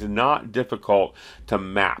 It's not difficult to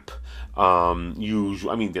map. I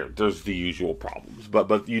mean, there's the usual problems,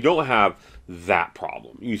 but you don't have that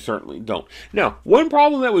problem. You certainly don't. Now, one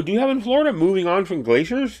problem that we do have in Florida, moving on from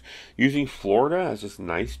glaciers, using Florida as this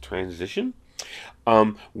nice transition,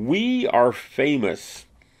 we are famous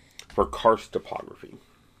for karst topography.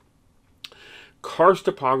 Karst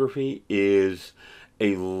topography is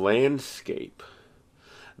a landscape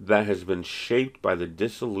that has been shaped by the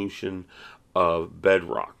dissolution of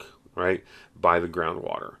bedrock, right, by the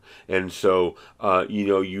groundwater. And so,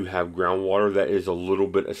 you have groundwater that is a little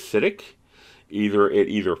bit acidic. It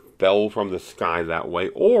either fell from the sky that way,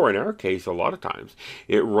 or in our case, a lot of times,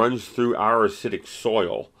 it runs through our acidic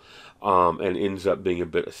soil and ends up being a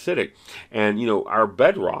bit acidic. And, our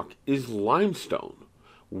bedrock is limestone,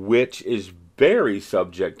 which is very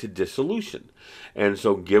subject to dissolution. And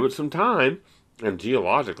so give it some time, and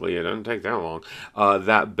geologically, it doesn't take that long,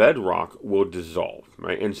 that bedrock will dissolve,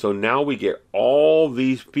 right? And so now we get all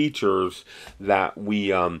these features that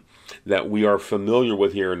we are familiar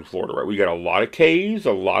with here in Florida, right? We got a lot of caves,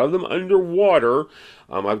 a lot of them underwater.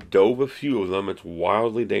 I've dove a few of them. It's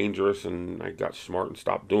wildly dangerous, and I got smart and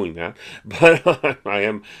stopped doing that. But I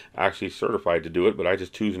am actually certified to do it, but I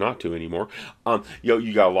just choose not to anymore.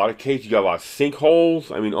 You got a lot of caves. You got a lot of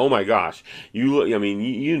sinkholes. I mean, oh my gosh.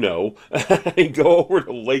 Go over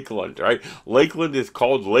to Lakeland, right? Lakeland is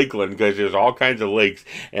called Lakeland because there's all kinds of lakes,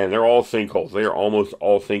 and they're all sinkholes. They are almost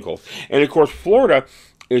all sinkholes. And of course, Florida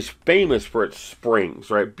is famous for its springs,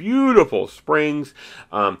 right? Beautiful springs.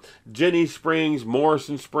 Jenny Springs,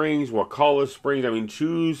 Morrison Springs, Wakulla Springs. I mean,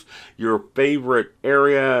 choose your favorite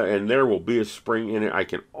area, and there will be a spring in it, I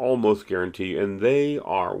can almost guarantee you. And they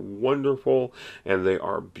are wonderful, and they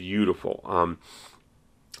are beautiful.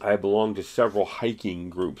 I belong to several hiking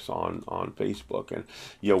groups on Facebook, and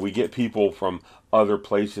we get people from other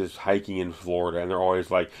places hiking in Florida, and they're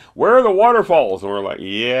always like, "Where are the waterfalls?" And we're like,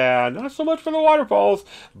 "Yeah, not so much for the waterfalls,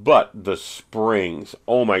 but the springs.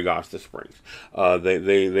 Oh my gosh, the springs!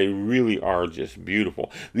 They really are just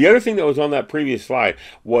beautiful." The other thing that was on that previous slide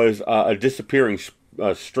was a disappearing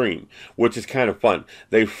stream, which is kind of fun.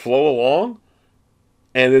 They flow along,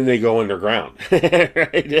 and then they go underground,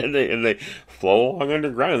 right? And they flow along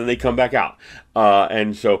underground, and then they come back out.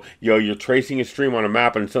 And so, you're tracing a stream on a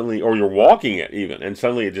map, and suddenly, or you're walking it even, and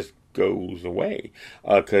suddenly it just goes away.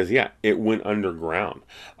 Because, it went underground.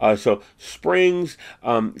 So, springs,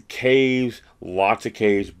 caves, lots of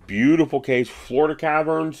caves, beautiful caves, Florida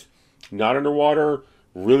caverns, not underwater,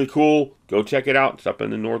 Really cool. Go check it out. It's up in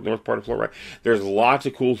the north part of Florida. There's lots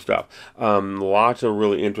of cool stuff. Lots of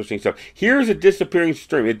really interesting stuff. Here's a disappearing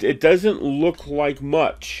stream. It doesn't look like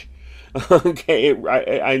much. Okay,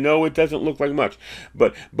 I know it doesn't look like much,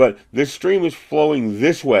 but this stream is flowing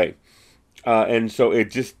this way, and so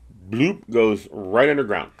it just bloop goes right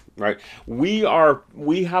underground. Right, we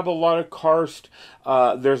have a lot of karst.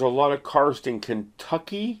 There's a lot of karst in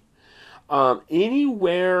Kentucky.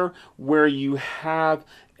 Anywhere where you have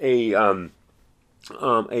a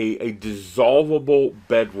dissolvable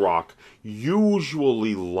bedrock,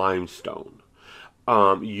 usually limestone.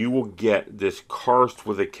 You will get this karst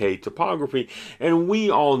with a K topography, and we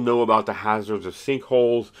all know about the hazards of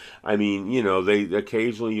sinkholes. I mean, they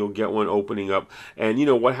occasionally you'll get one opening up, and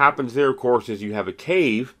what happens there, of course, is you have a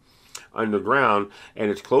cave underground,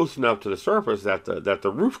 and it's close enough to the surface that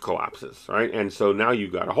the roof collapses, right? And so now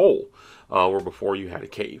you've got a hole where before you had a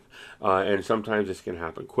cave. And sometimes this can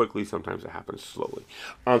happen quickly, sometimes it happens slowly.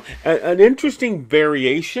 An interesting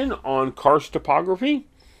variation on karst topography,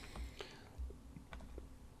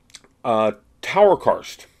 tower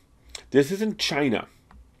karst. This is in China.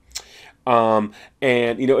 And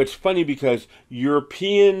it's funny because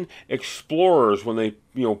European explorers, when they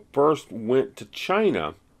first went to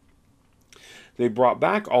China, they brought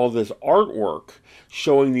back all this artwork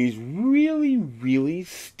showing these really, really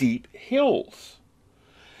steep hills.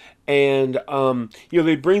 And,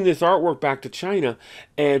 they bring this artwork back to China,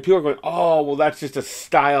 and people are going, oh, well, that's just a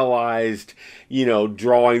stylized,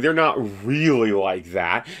 drawing. They're not really like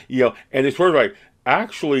that, and it's sort of like,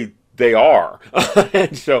 actually, they are.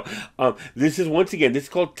 And so this is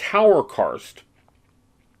called tower karst.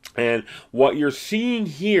 And what you're seeing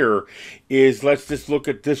here is, let's just look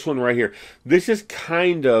at this one right here. This is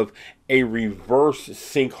kind of a reverse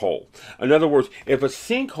sinkhole. In other words, if a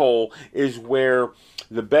sinkhole is where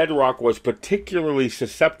the bedrock was particularly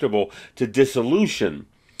susceptible to dissolution,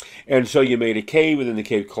 and so you made a cave, and then the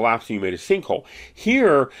cave collapsed, and you made a sinkhole.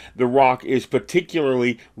 Here, the rock is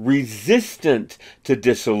particularly resistant to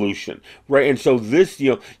dissolution, right? And so this,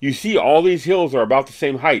 you see all these hills are about the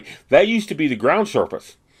same height. That used to be the ground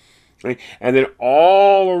surface. Right? And then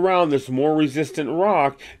all around this more resistant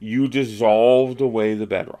rock, you dissolved away the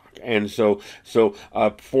bedrock. And so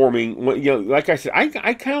forming, like I said,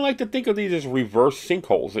 I kind of like to think of these as reverse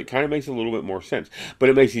sinkholes. It kind of makes a little bit more sense. But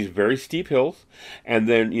it makes these very steep hills, and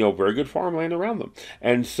then, very good farmland around them.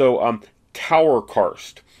 And so tower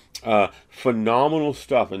karst. Phenomenal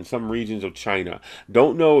stuff in some regions of China.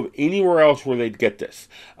 Don't know of anywhere else where they'd get this,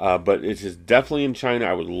 but it is definitely in China.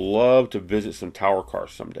 I would love to visit some tower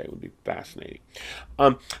karst someday. It would be fascinating.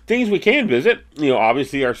 Things we can visit,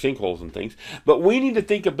 obviously our sinkholes and things, but we need to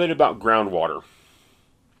think a bit about groundwater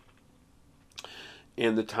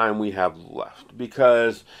in the time we have left,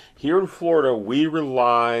 because here in Florida we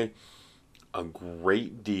rely a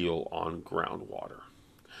great deal on groundwater.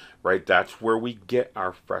 Right, that's where we get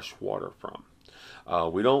our fresh water from.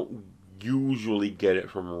 We don't usually get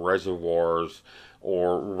it from reservoirs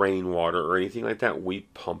or rainwater or anything like that. We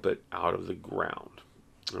pump it out of the ground.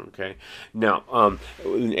 Okay. Now,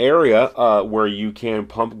 an area where you can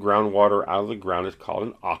pump groundwater out of the ground is called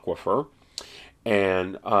an aquifer.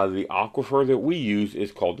 And the aquifer that we use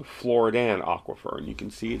is called the Floridan Aquifer. And you can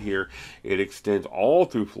see it here. It extends all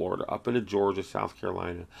through Florida, up into Georgia, South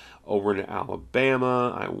Carolina, over into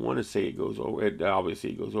Alabama. I want to say it goes over, obviously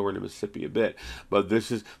it goes over into Mississippi a bit. But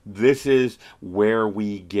this is where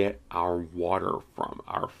we get our water from,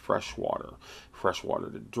 our fresh water. Fresh water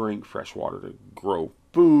to drink, fresh water to grow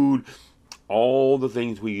food. All the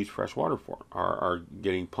things we use fresh water for are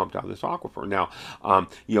getting pumped out of this aquifer. Now,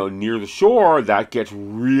 near the shore, that gets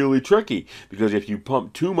really tricky, because if you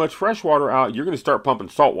pump too much fresh water out, you're going to start pumping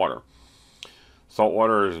salt water. Salt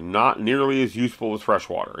water is not nearly as useful as fresh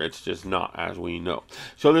water. It's just not, as we know.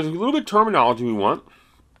 So there's a little bit of terminology we want.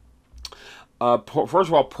 First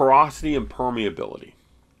of all, porosity and permeability.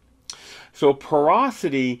 So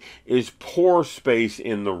porosity is pore space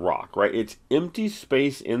in the rock, right? It's empty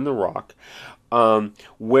space in the rock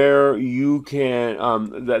where you can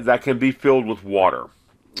that can be filled with water.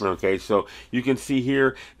 Okay, so you can see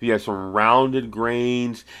here, if you have some rounded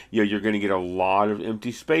grains, you're going to get a lot of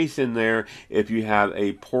empty space in there. If you have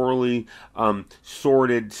a poorly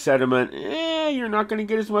sorted sediment, you're not going to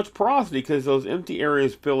get as much porosity, because those empty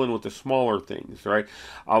areas fill in with the smaller things, right?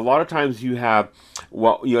 A lot of times you have,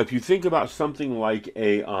 if you think about something like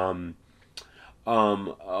a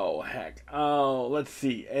let's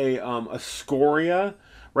see, a scoria,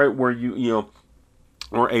 right, where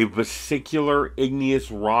or a vesicular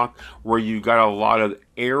igneous rock where you got a lot of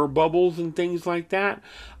air bubbles and things like that,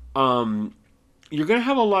 you're going to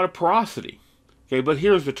have a lot of porosity. Okay, but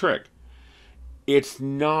here's the trick. It's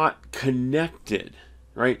not connected,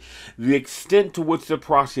 right? The extent to which the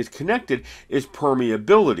porosity is connected is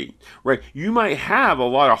permeability, right? You might have a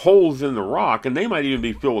lot of holes in the rock, and they might even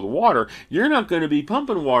be filled with water. You're not going to be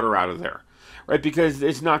pumping water out of there, right? Because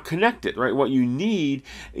it's not connected, right? What you need,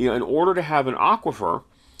 in order to have an aquifer,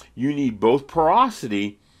 you need both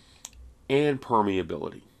porosity and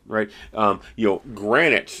permeability, right?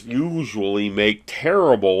 Granites usually make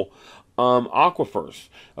terrible aquifers,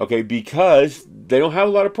 okay, because they don't have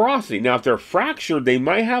a lot of porosity. Now, if they're fractured, they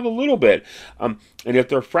might have a little bit, and if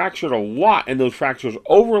they're fractured a lot and those fractures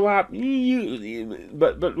overlap,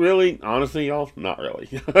 but really, honestly, y'all, not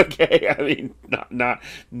really. Okay, I mean,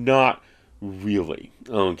 not really.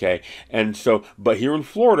 Okay, and so, but here in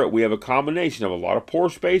Florida, we have a combination of a lot of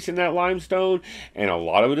pore space in that limestone, and a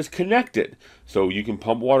lot of it is connected, so you can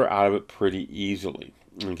pump water out of it pretty easily.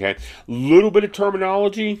 Okay, little bit of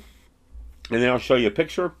terminology. And then I'll show you a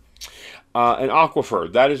picture. An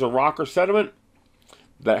aquifer, that is a rock or sediment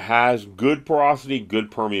that has good porosity,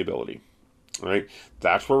 good permeability. Right?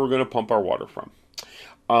 That's where we're going to pump our water from.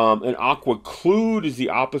 An aquiclude is the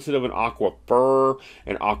opposite of an aquifer.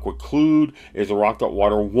 An aquiclude is a rock that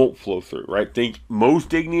water won't flow through. Right? Think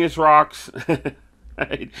most igneous rocks.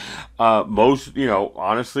 Right? Most,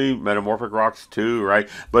 honestly, metamorphic rocks too. Right?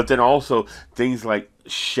 But then also things like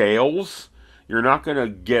shales. You're not going to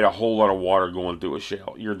get a whole lot of water going through a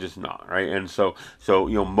shale. You're just not, right? And so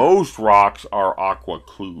most rocks are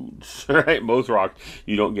aquicludes, right? Most rocks,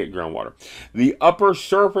 you don't get groundwater. The upper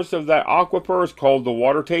surface of that aquifer is called the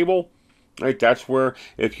water table, right? That's where,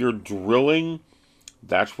 if you're drilling,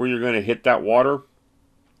 that's where you're going to hit that water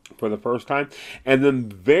for the first time. And then,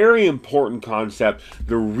 very important concept,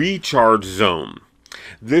 the recharge zone.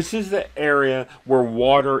 This is the area where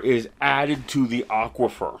water is added to the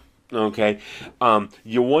aquifer. Okay,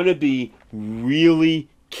 you want to be really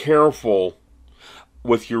careful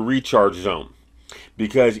with your recharge zone,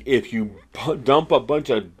 because if you dump a bunch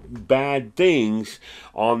of bad things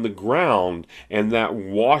on the ground and that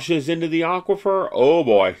washes into the aquifer, oh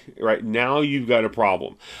boy, right now you've got a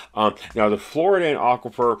problem. Now the Floridan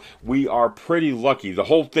aquifer, we are pretty lucky. The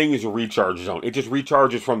whole thing is a recharge zone. It just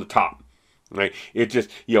recharges from the top. Right? It just,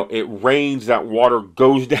 it rains, that water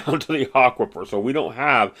goes down to the aquifer. So we don't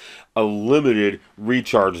have a limited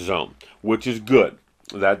recharge zone, which is good.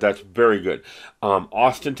 That's very good.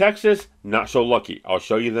 Austin, Texas, not so lucky. I'll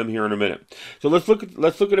show you them here in a minute. So let's look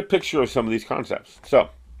at a picture of some of these concepts. So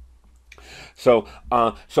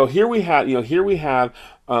here we have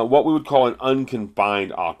what we would call an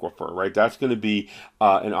unconfined aquifer, right? That's going to be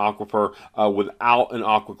an aquifer without an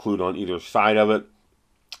aquiclude on either side of it.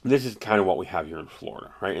 This is kind of what we have here in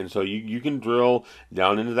Florida, right? And so you can drill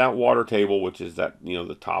down into that water table, which is that,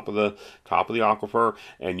 the top of the aquifer,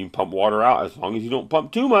 and you pump water out. As long as you don't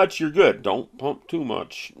pump too much, you're good. Don't pump too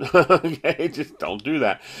much. Okay, just don't do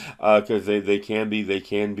that, because they can be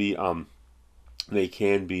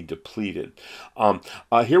depleted.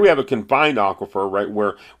 Here we have a confined aquifer,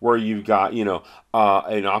 right, where you've got,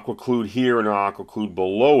 an aquiclude here and an aquiclude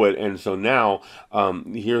below it, and so now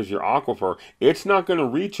here's your aquifer. It's not going to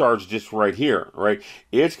recharge just right here, right?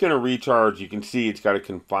 It's going to recharge. You can see it's got a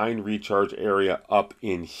confined recharge area up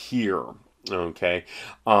in here. Okay.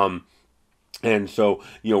 And so,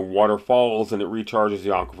 water falls and it recharges the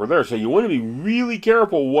aquifer there. So you want to be really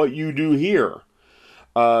careful what you do here.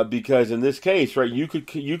 Because in this case, right, you could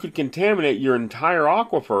contaminate your entire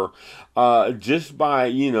aquifer just by,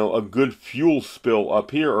 a good fuel spill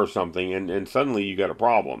up here or something, and suddenly you got a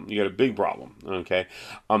problem. You got a big problem. Okay,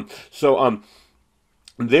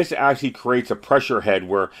 this actually creates a pressure head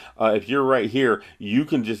where if you're right here, you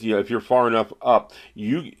can just, if you're far enough up,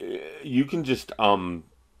 you can just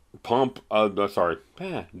pump,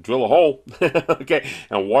 drill a hole, okay,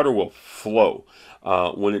 and water will flow.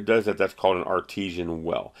 When it does that, that's called an artesian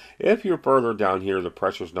well. If you're further down here, the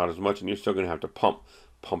pressure's not as much, and you're still going to have to pump.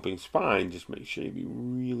 Pumping's fine, just make sure you be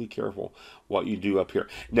really careful what you do up here.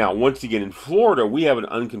 Now, once again, in Florida, we have an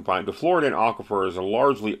unconfined, the Floridan aquifer is a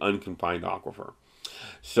largely unconfined aquifer.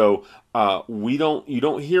 So you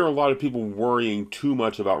don't hear a lot of people worrying too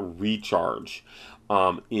much about recharge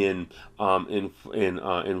in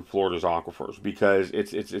Florida's aquifers, because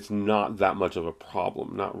it's not that much of a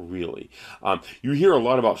problem, not really. You hear a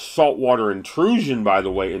lot about saltwater intrusion, by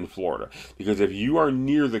the way, in Florida, because if you are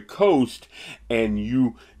near the coast and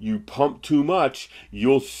you pump too much,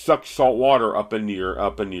 you'll suck salt water up into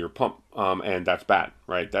your pump. And that's bad,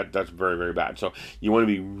 right? That's very, very bad. So you want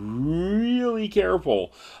to be really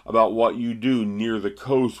careful about what you do near the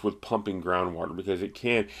coast with pumping groundwater, because it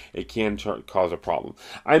can cause a problem.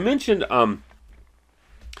 I mentioned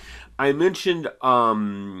I mentioned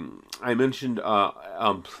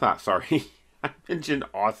sorry. I mentioned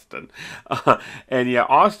Austin, and yeah,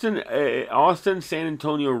 Austin, San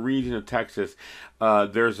Antonio region of Texas.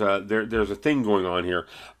 There's a thing going on here.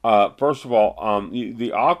 First of all,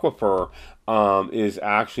 the aquifer is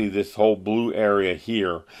actually this whole blue area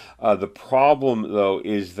here. The problem though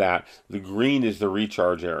is that the green is the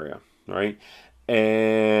recharge area, right?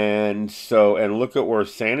 And look at where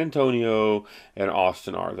San Antonio and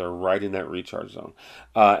Austin are. They're right in that recharge zone.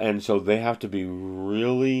 And so they have to be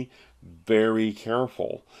really very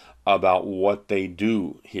careful about what they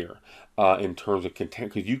do here in terms of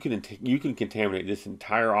because you can contaminate this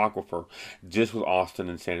entire aquifer just with Austin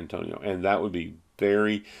and San Antonio, and that would be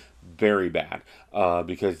very very bad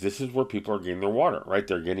because this is where people are getting their water, right?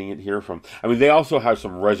 They're getting it here from, I mean, they also have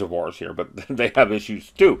some reservoirs here, but they have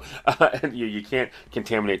issues too. And you can't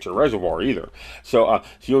contaminate your reservoir either. So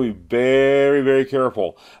you'll be very, very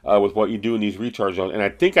careful with what you do in these recharge zones. And I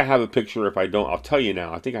think I have a picture. If I don't, I'll tell you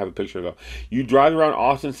now. I think I have a picture though. You drive around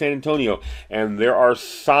Austin, San Antonio, and there are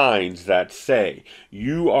signs that say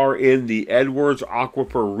you are in the Edwards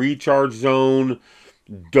Aquifer Recharge Zone.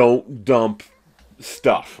 Don't dump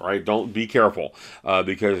stuff, right? Don't, be careful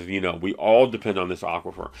because we all depend on this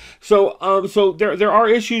aquifer. So there are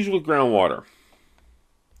issues with groundwater.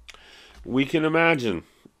 We can imagine.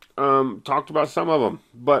 Talked about some of them,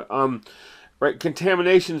 but right,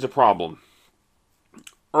 contamination is a problem.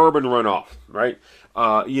 Urban runoff, right?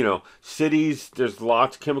 Cities, there's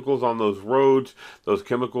lots of chemicals on those roads. Those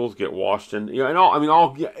chemicals get washed in,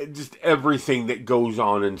 and just everything that goes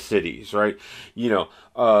on in cities, right?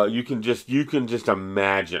 You can just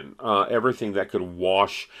imagine everything that could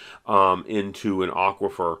wash into an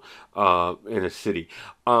aquifer in a city.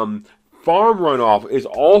 Farm runoff is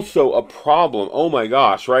also a problem. Oh my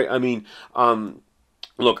gosh, right? I mean,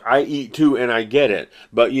 look, I eat too, and I get it.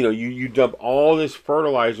 But you dump all this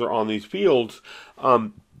fertilizer on these fields,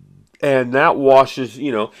 and that washes.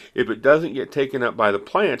 If it doesn't get taken up by the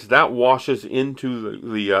plants, that washes into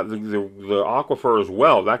the aquifer as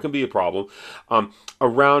well. That can be a problem.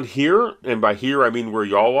 Around here, and by here I mean where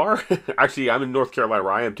y'all are. Actually, I'm in North Carolina,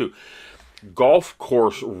 where I am too. Golf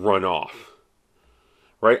course runoff.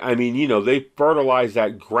 Right? I mean, they fertilize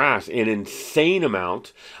that grass in insane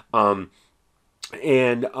amount.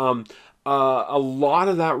 And a lot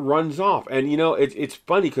of that runs off. And it's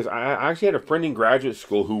funny because I actually had a friend in graduate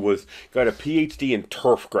school who got a PhD in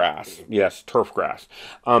turf grass. Yes, turf grass.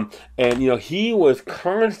 And he was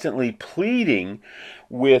constantly pleading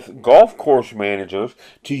with golf course managers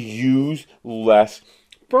to use less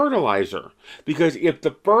fertilizer, because if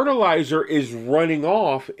the fertilizer is running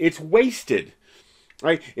off, it's wasted.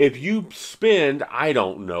 Right? If you spend, I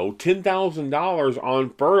don't know, $10,000 on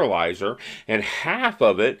fertilizer and half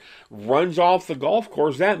of it runs off the golf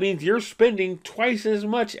course, that means you're spending twice as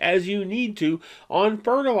much as you need to on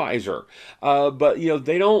fertilizer. But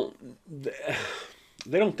they don't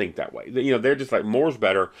think that way. They're just like, more's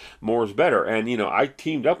better, more's better. And I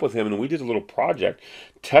teamed up with him and we did a little project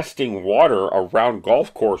testing water around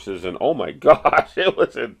golf courses, and oh my gosh, it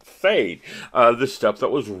was insane. The stuff that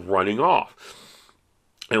was running off.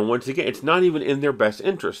 And once again, it's not even in their best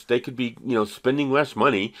interest. They could be, spending less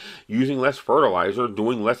money, using less fertilizer,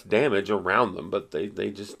 doing less damage around them, but they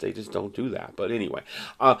just don't do that. But anyway,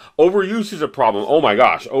 overuse is a problem. Oh my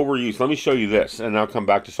gosh, overuse. Let me show you this, and I'll come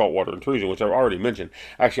back to saltwater intrusion, which I've already mentioned.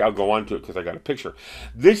 Actually, I'll go on to it because I got a picture.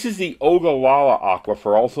 This is the Ogallala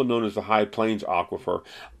Aquifer, also known as the High Plains Aquifer.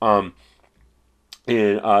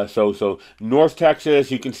 So North Texas,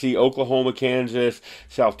 you can see Oklahoma, Kansas,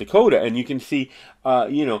 South Dakota, and you can see,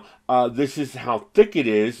 this is how thick it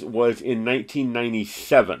was in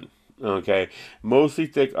 1997. Okay, mostly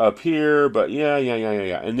thick up here, but yeah.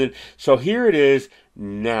 And then, so here it is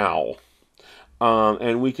now.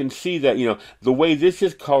 And we can see that, the way this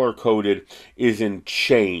is color-coded is in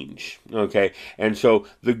change, okay? And so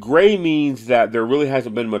the gray means that there really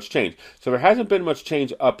hasn't been much change. So there hasn't been much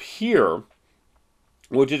change up here,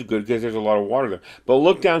 which is good because there's a lot of water there. But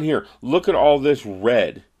look down here. Look at all this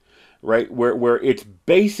red, right? Where it's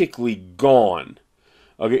basically gone.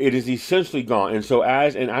 Okay, it is essentially gone. And so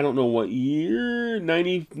and I don't know what year,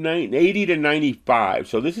 80 to 95.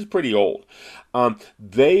 So this is pretty old.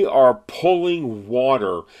 They are pulling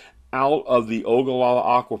water out of the Ogallala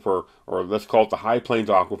Aquifer, or let's call it the High Plains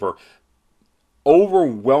Aquifer,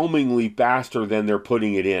 overwhelmingly faster than they're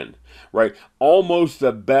putting it in, right? Almost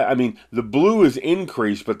the best. I mean, the blue is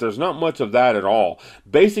increased, but there's not much of that at all.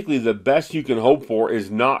 Basically, the best you can hope for is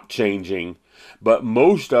not changing but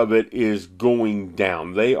most of it is going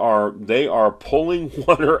down. They are pulling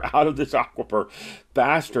water out of this aquifer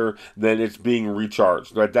faster than it's being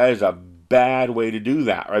recharged. Right? That is a bad way to do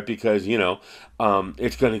that, right? Because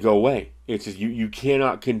it's going to go away. It's just, you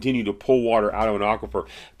cannot continue to pull water out of an aquifer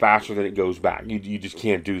faster than it goes back. You just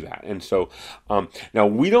can't do that. And so now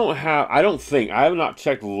we don't have. I don't think I have not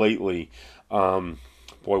checked lately. Boy,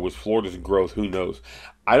 was Florida's growth? Who knows?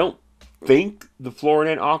 I don't think the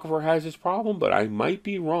Floridan aquifer has this problem, but I might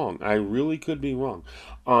be wrong. I really could be wrong.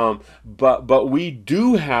 But we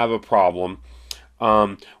do have a problem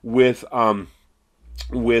with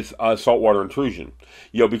saltwater intrusion.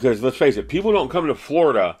 Because let's face it, people don't come to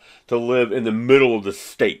Florida to live in the middle of the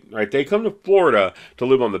state, right? They come to Florida to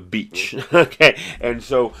live on the beach, okay? And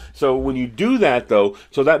so when you do that, though,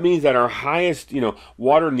 so that means that our highest,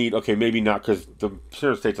 water need, okay, maybe not because the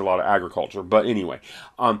center state's a lot of agriculture, but anyway,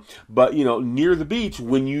 but near the beach,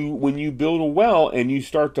 when you build a well and you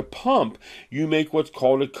start to pump, you make what's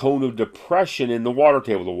called a cone of depression in the water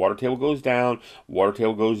table. The water table goes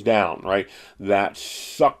down, right? That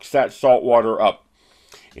sucks that salt water up.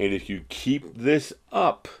 And if you keep this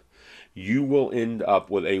up, you will end up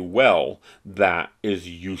with a well that is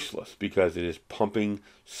useless because it is pumping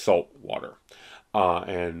salt water.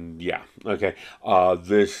 And yeah, okay. I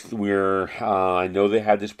know they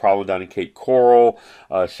had this problem down in Cape Coral,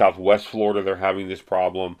 Southwest Florida. They're having this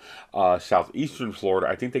problem. Southeastern Florida,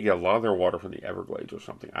 I think they get a lot of their water from the Everglades or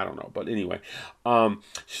something. I don't know, but anyway.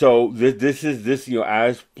 So this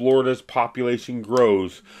as Florida's population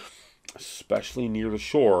grows, especially near the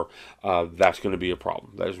shore, that's going to be a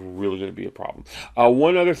problem. That is really going to be a problem.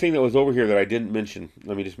 One other thing that was over here that I didn't mention,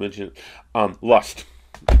 let me just mention it. Lust.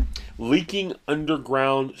 Leaking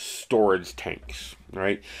underground storage tanks,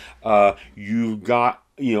 right? You've got,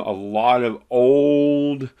 a lot of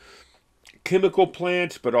old chemical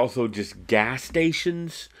plants, but also just gas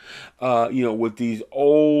stations, with these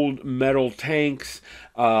old metal tanks,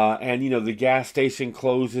 and the gas station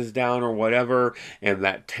closes down or whatever, and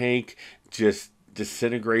that tank just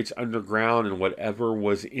disintegrates underground, and whatever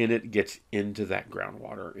was in it gets into that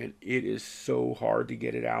groundwater, and it is so hard to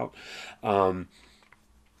get it out.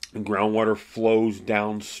 Groundwater flows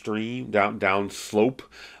downstream, down slope.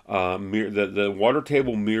 The water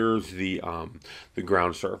table mirrors the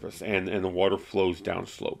ground surface, and the water flows down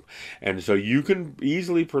slope, and so you can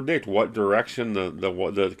easily predict what direction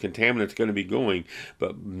the contaminant's going to be going.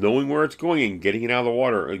 But knowing where it's going and getting it out of the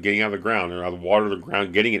water, getting out of the ground, or out of the water to the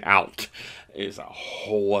ground, getting it out is a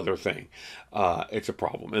whole other thing. It's a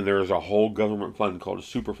problem, and there is a whole government fund called a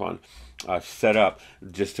Superfund set up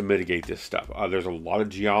just to mitigate this stuff. There's a lot of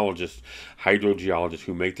geologists, hydrogeologists,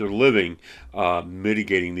 who make their living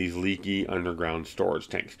mitigating these leaky underground storage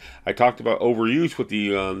tanks. I talked about overuse with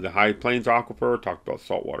the High Plains Aquifer, talked about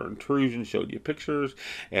saltwater intrusion, showed you pictures,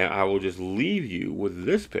 and I will just leave you with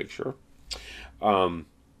this picture.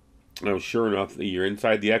 Sure enough, you're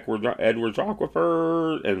inside the Edwards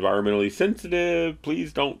Aquifer, environmentally sensitive.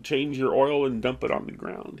 Please don't change your oil and dump it on the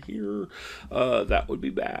ground here. That would be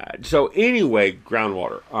bad. So anyway,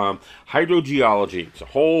 groundwater. Hydrogeology. It's a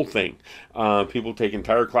whole thing. People take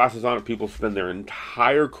entire classes on it. People spend their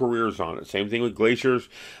entire careers on it. Same thing with glaciers.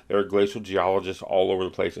 There are glacial geologists all over the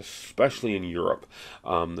place, especially in Europe.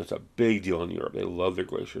 That's a big deal in Europe. They love their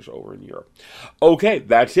glaciers over in Europe. Okay,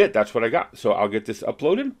 that's it. That's what I got. So I'll get this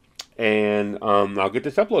uploaded. And I'll get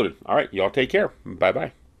this uploaded. All right, y'all take care.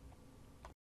 Bye-bye.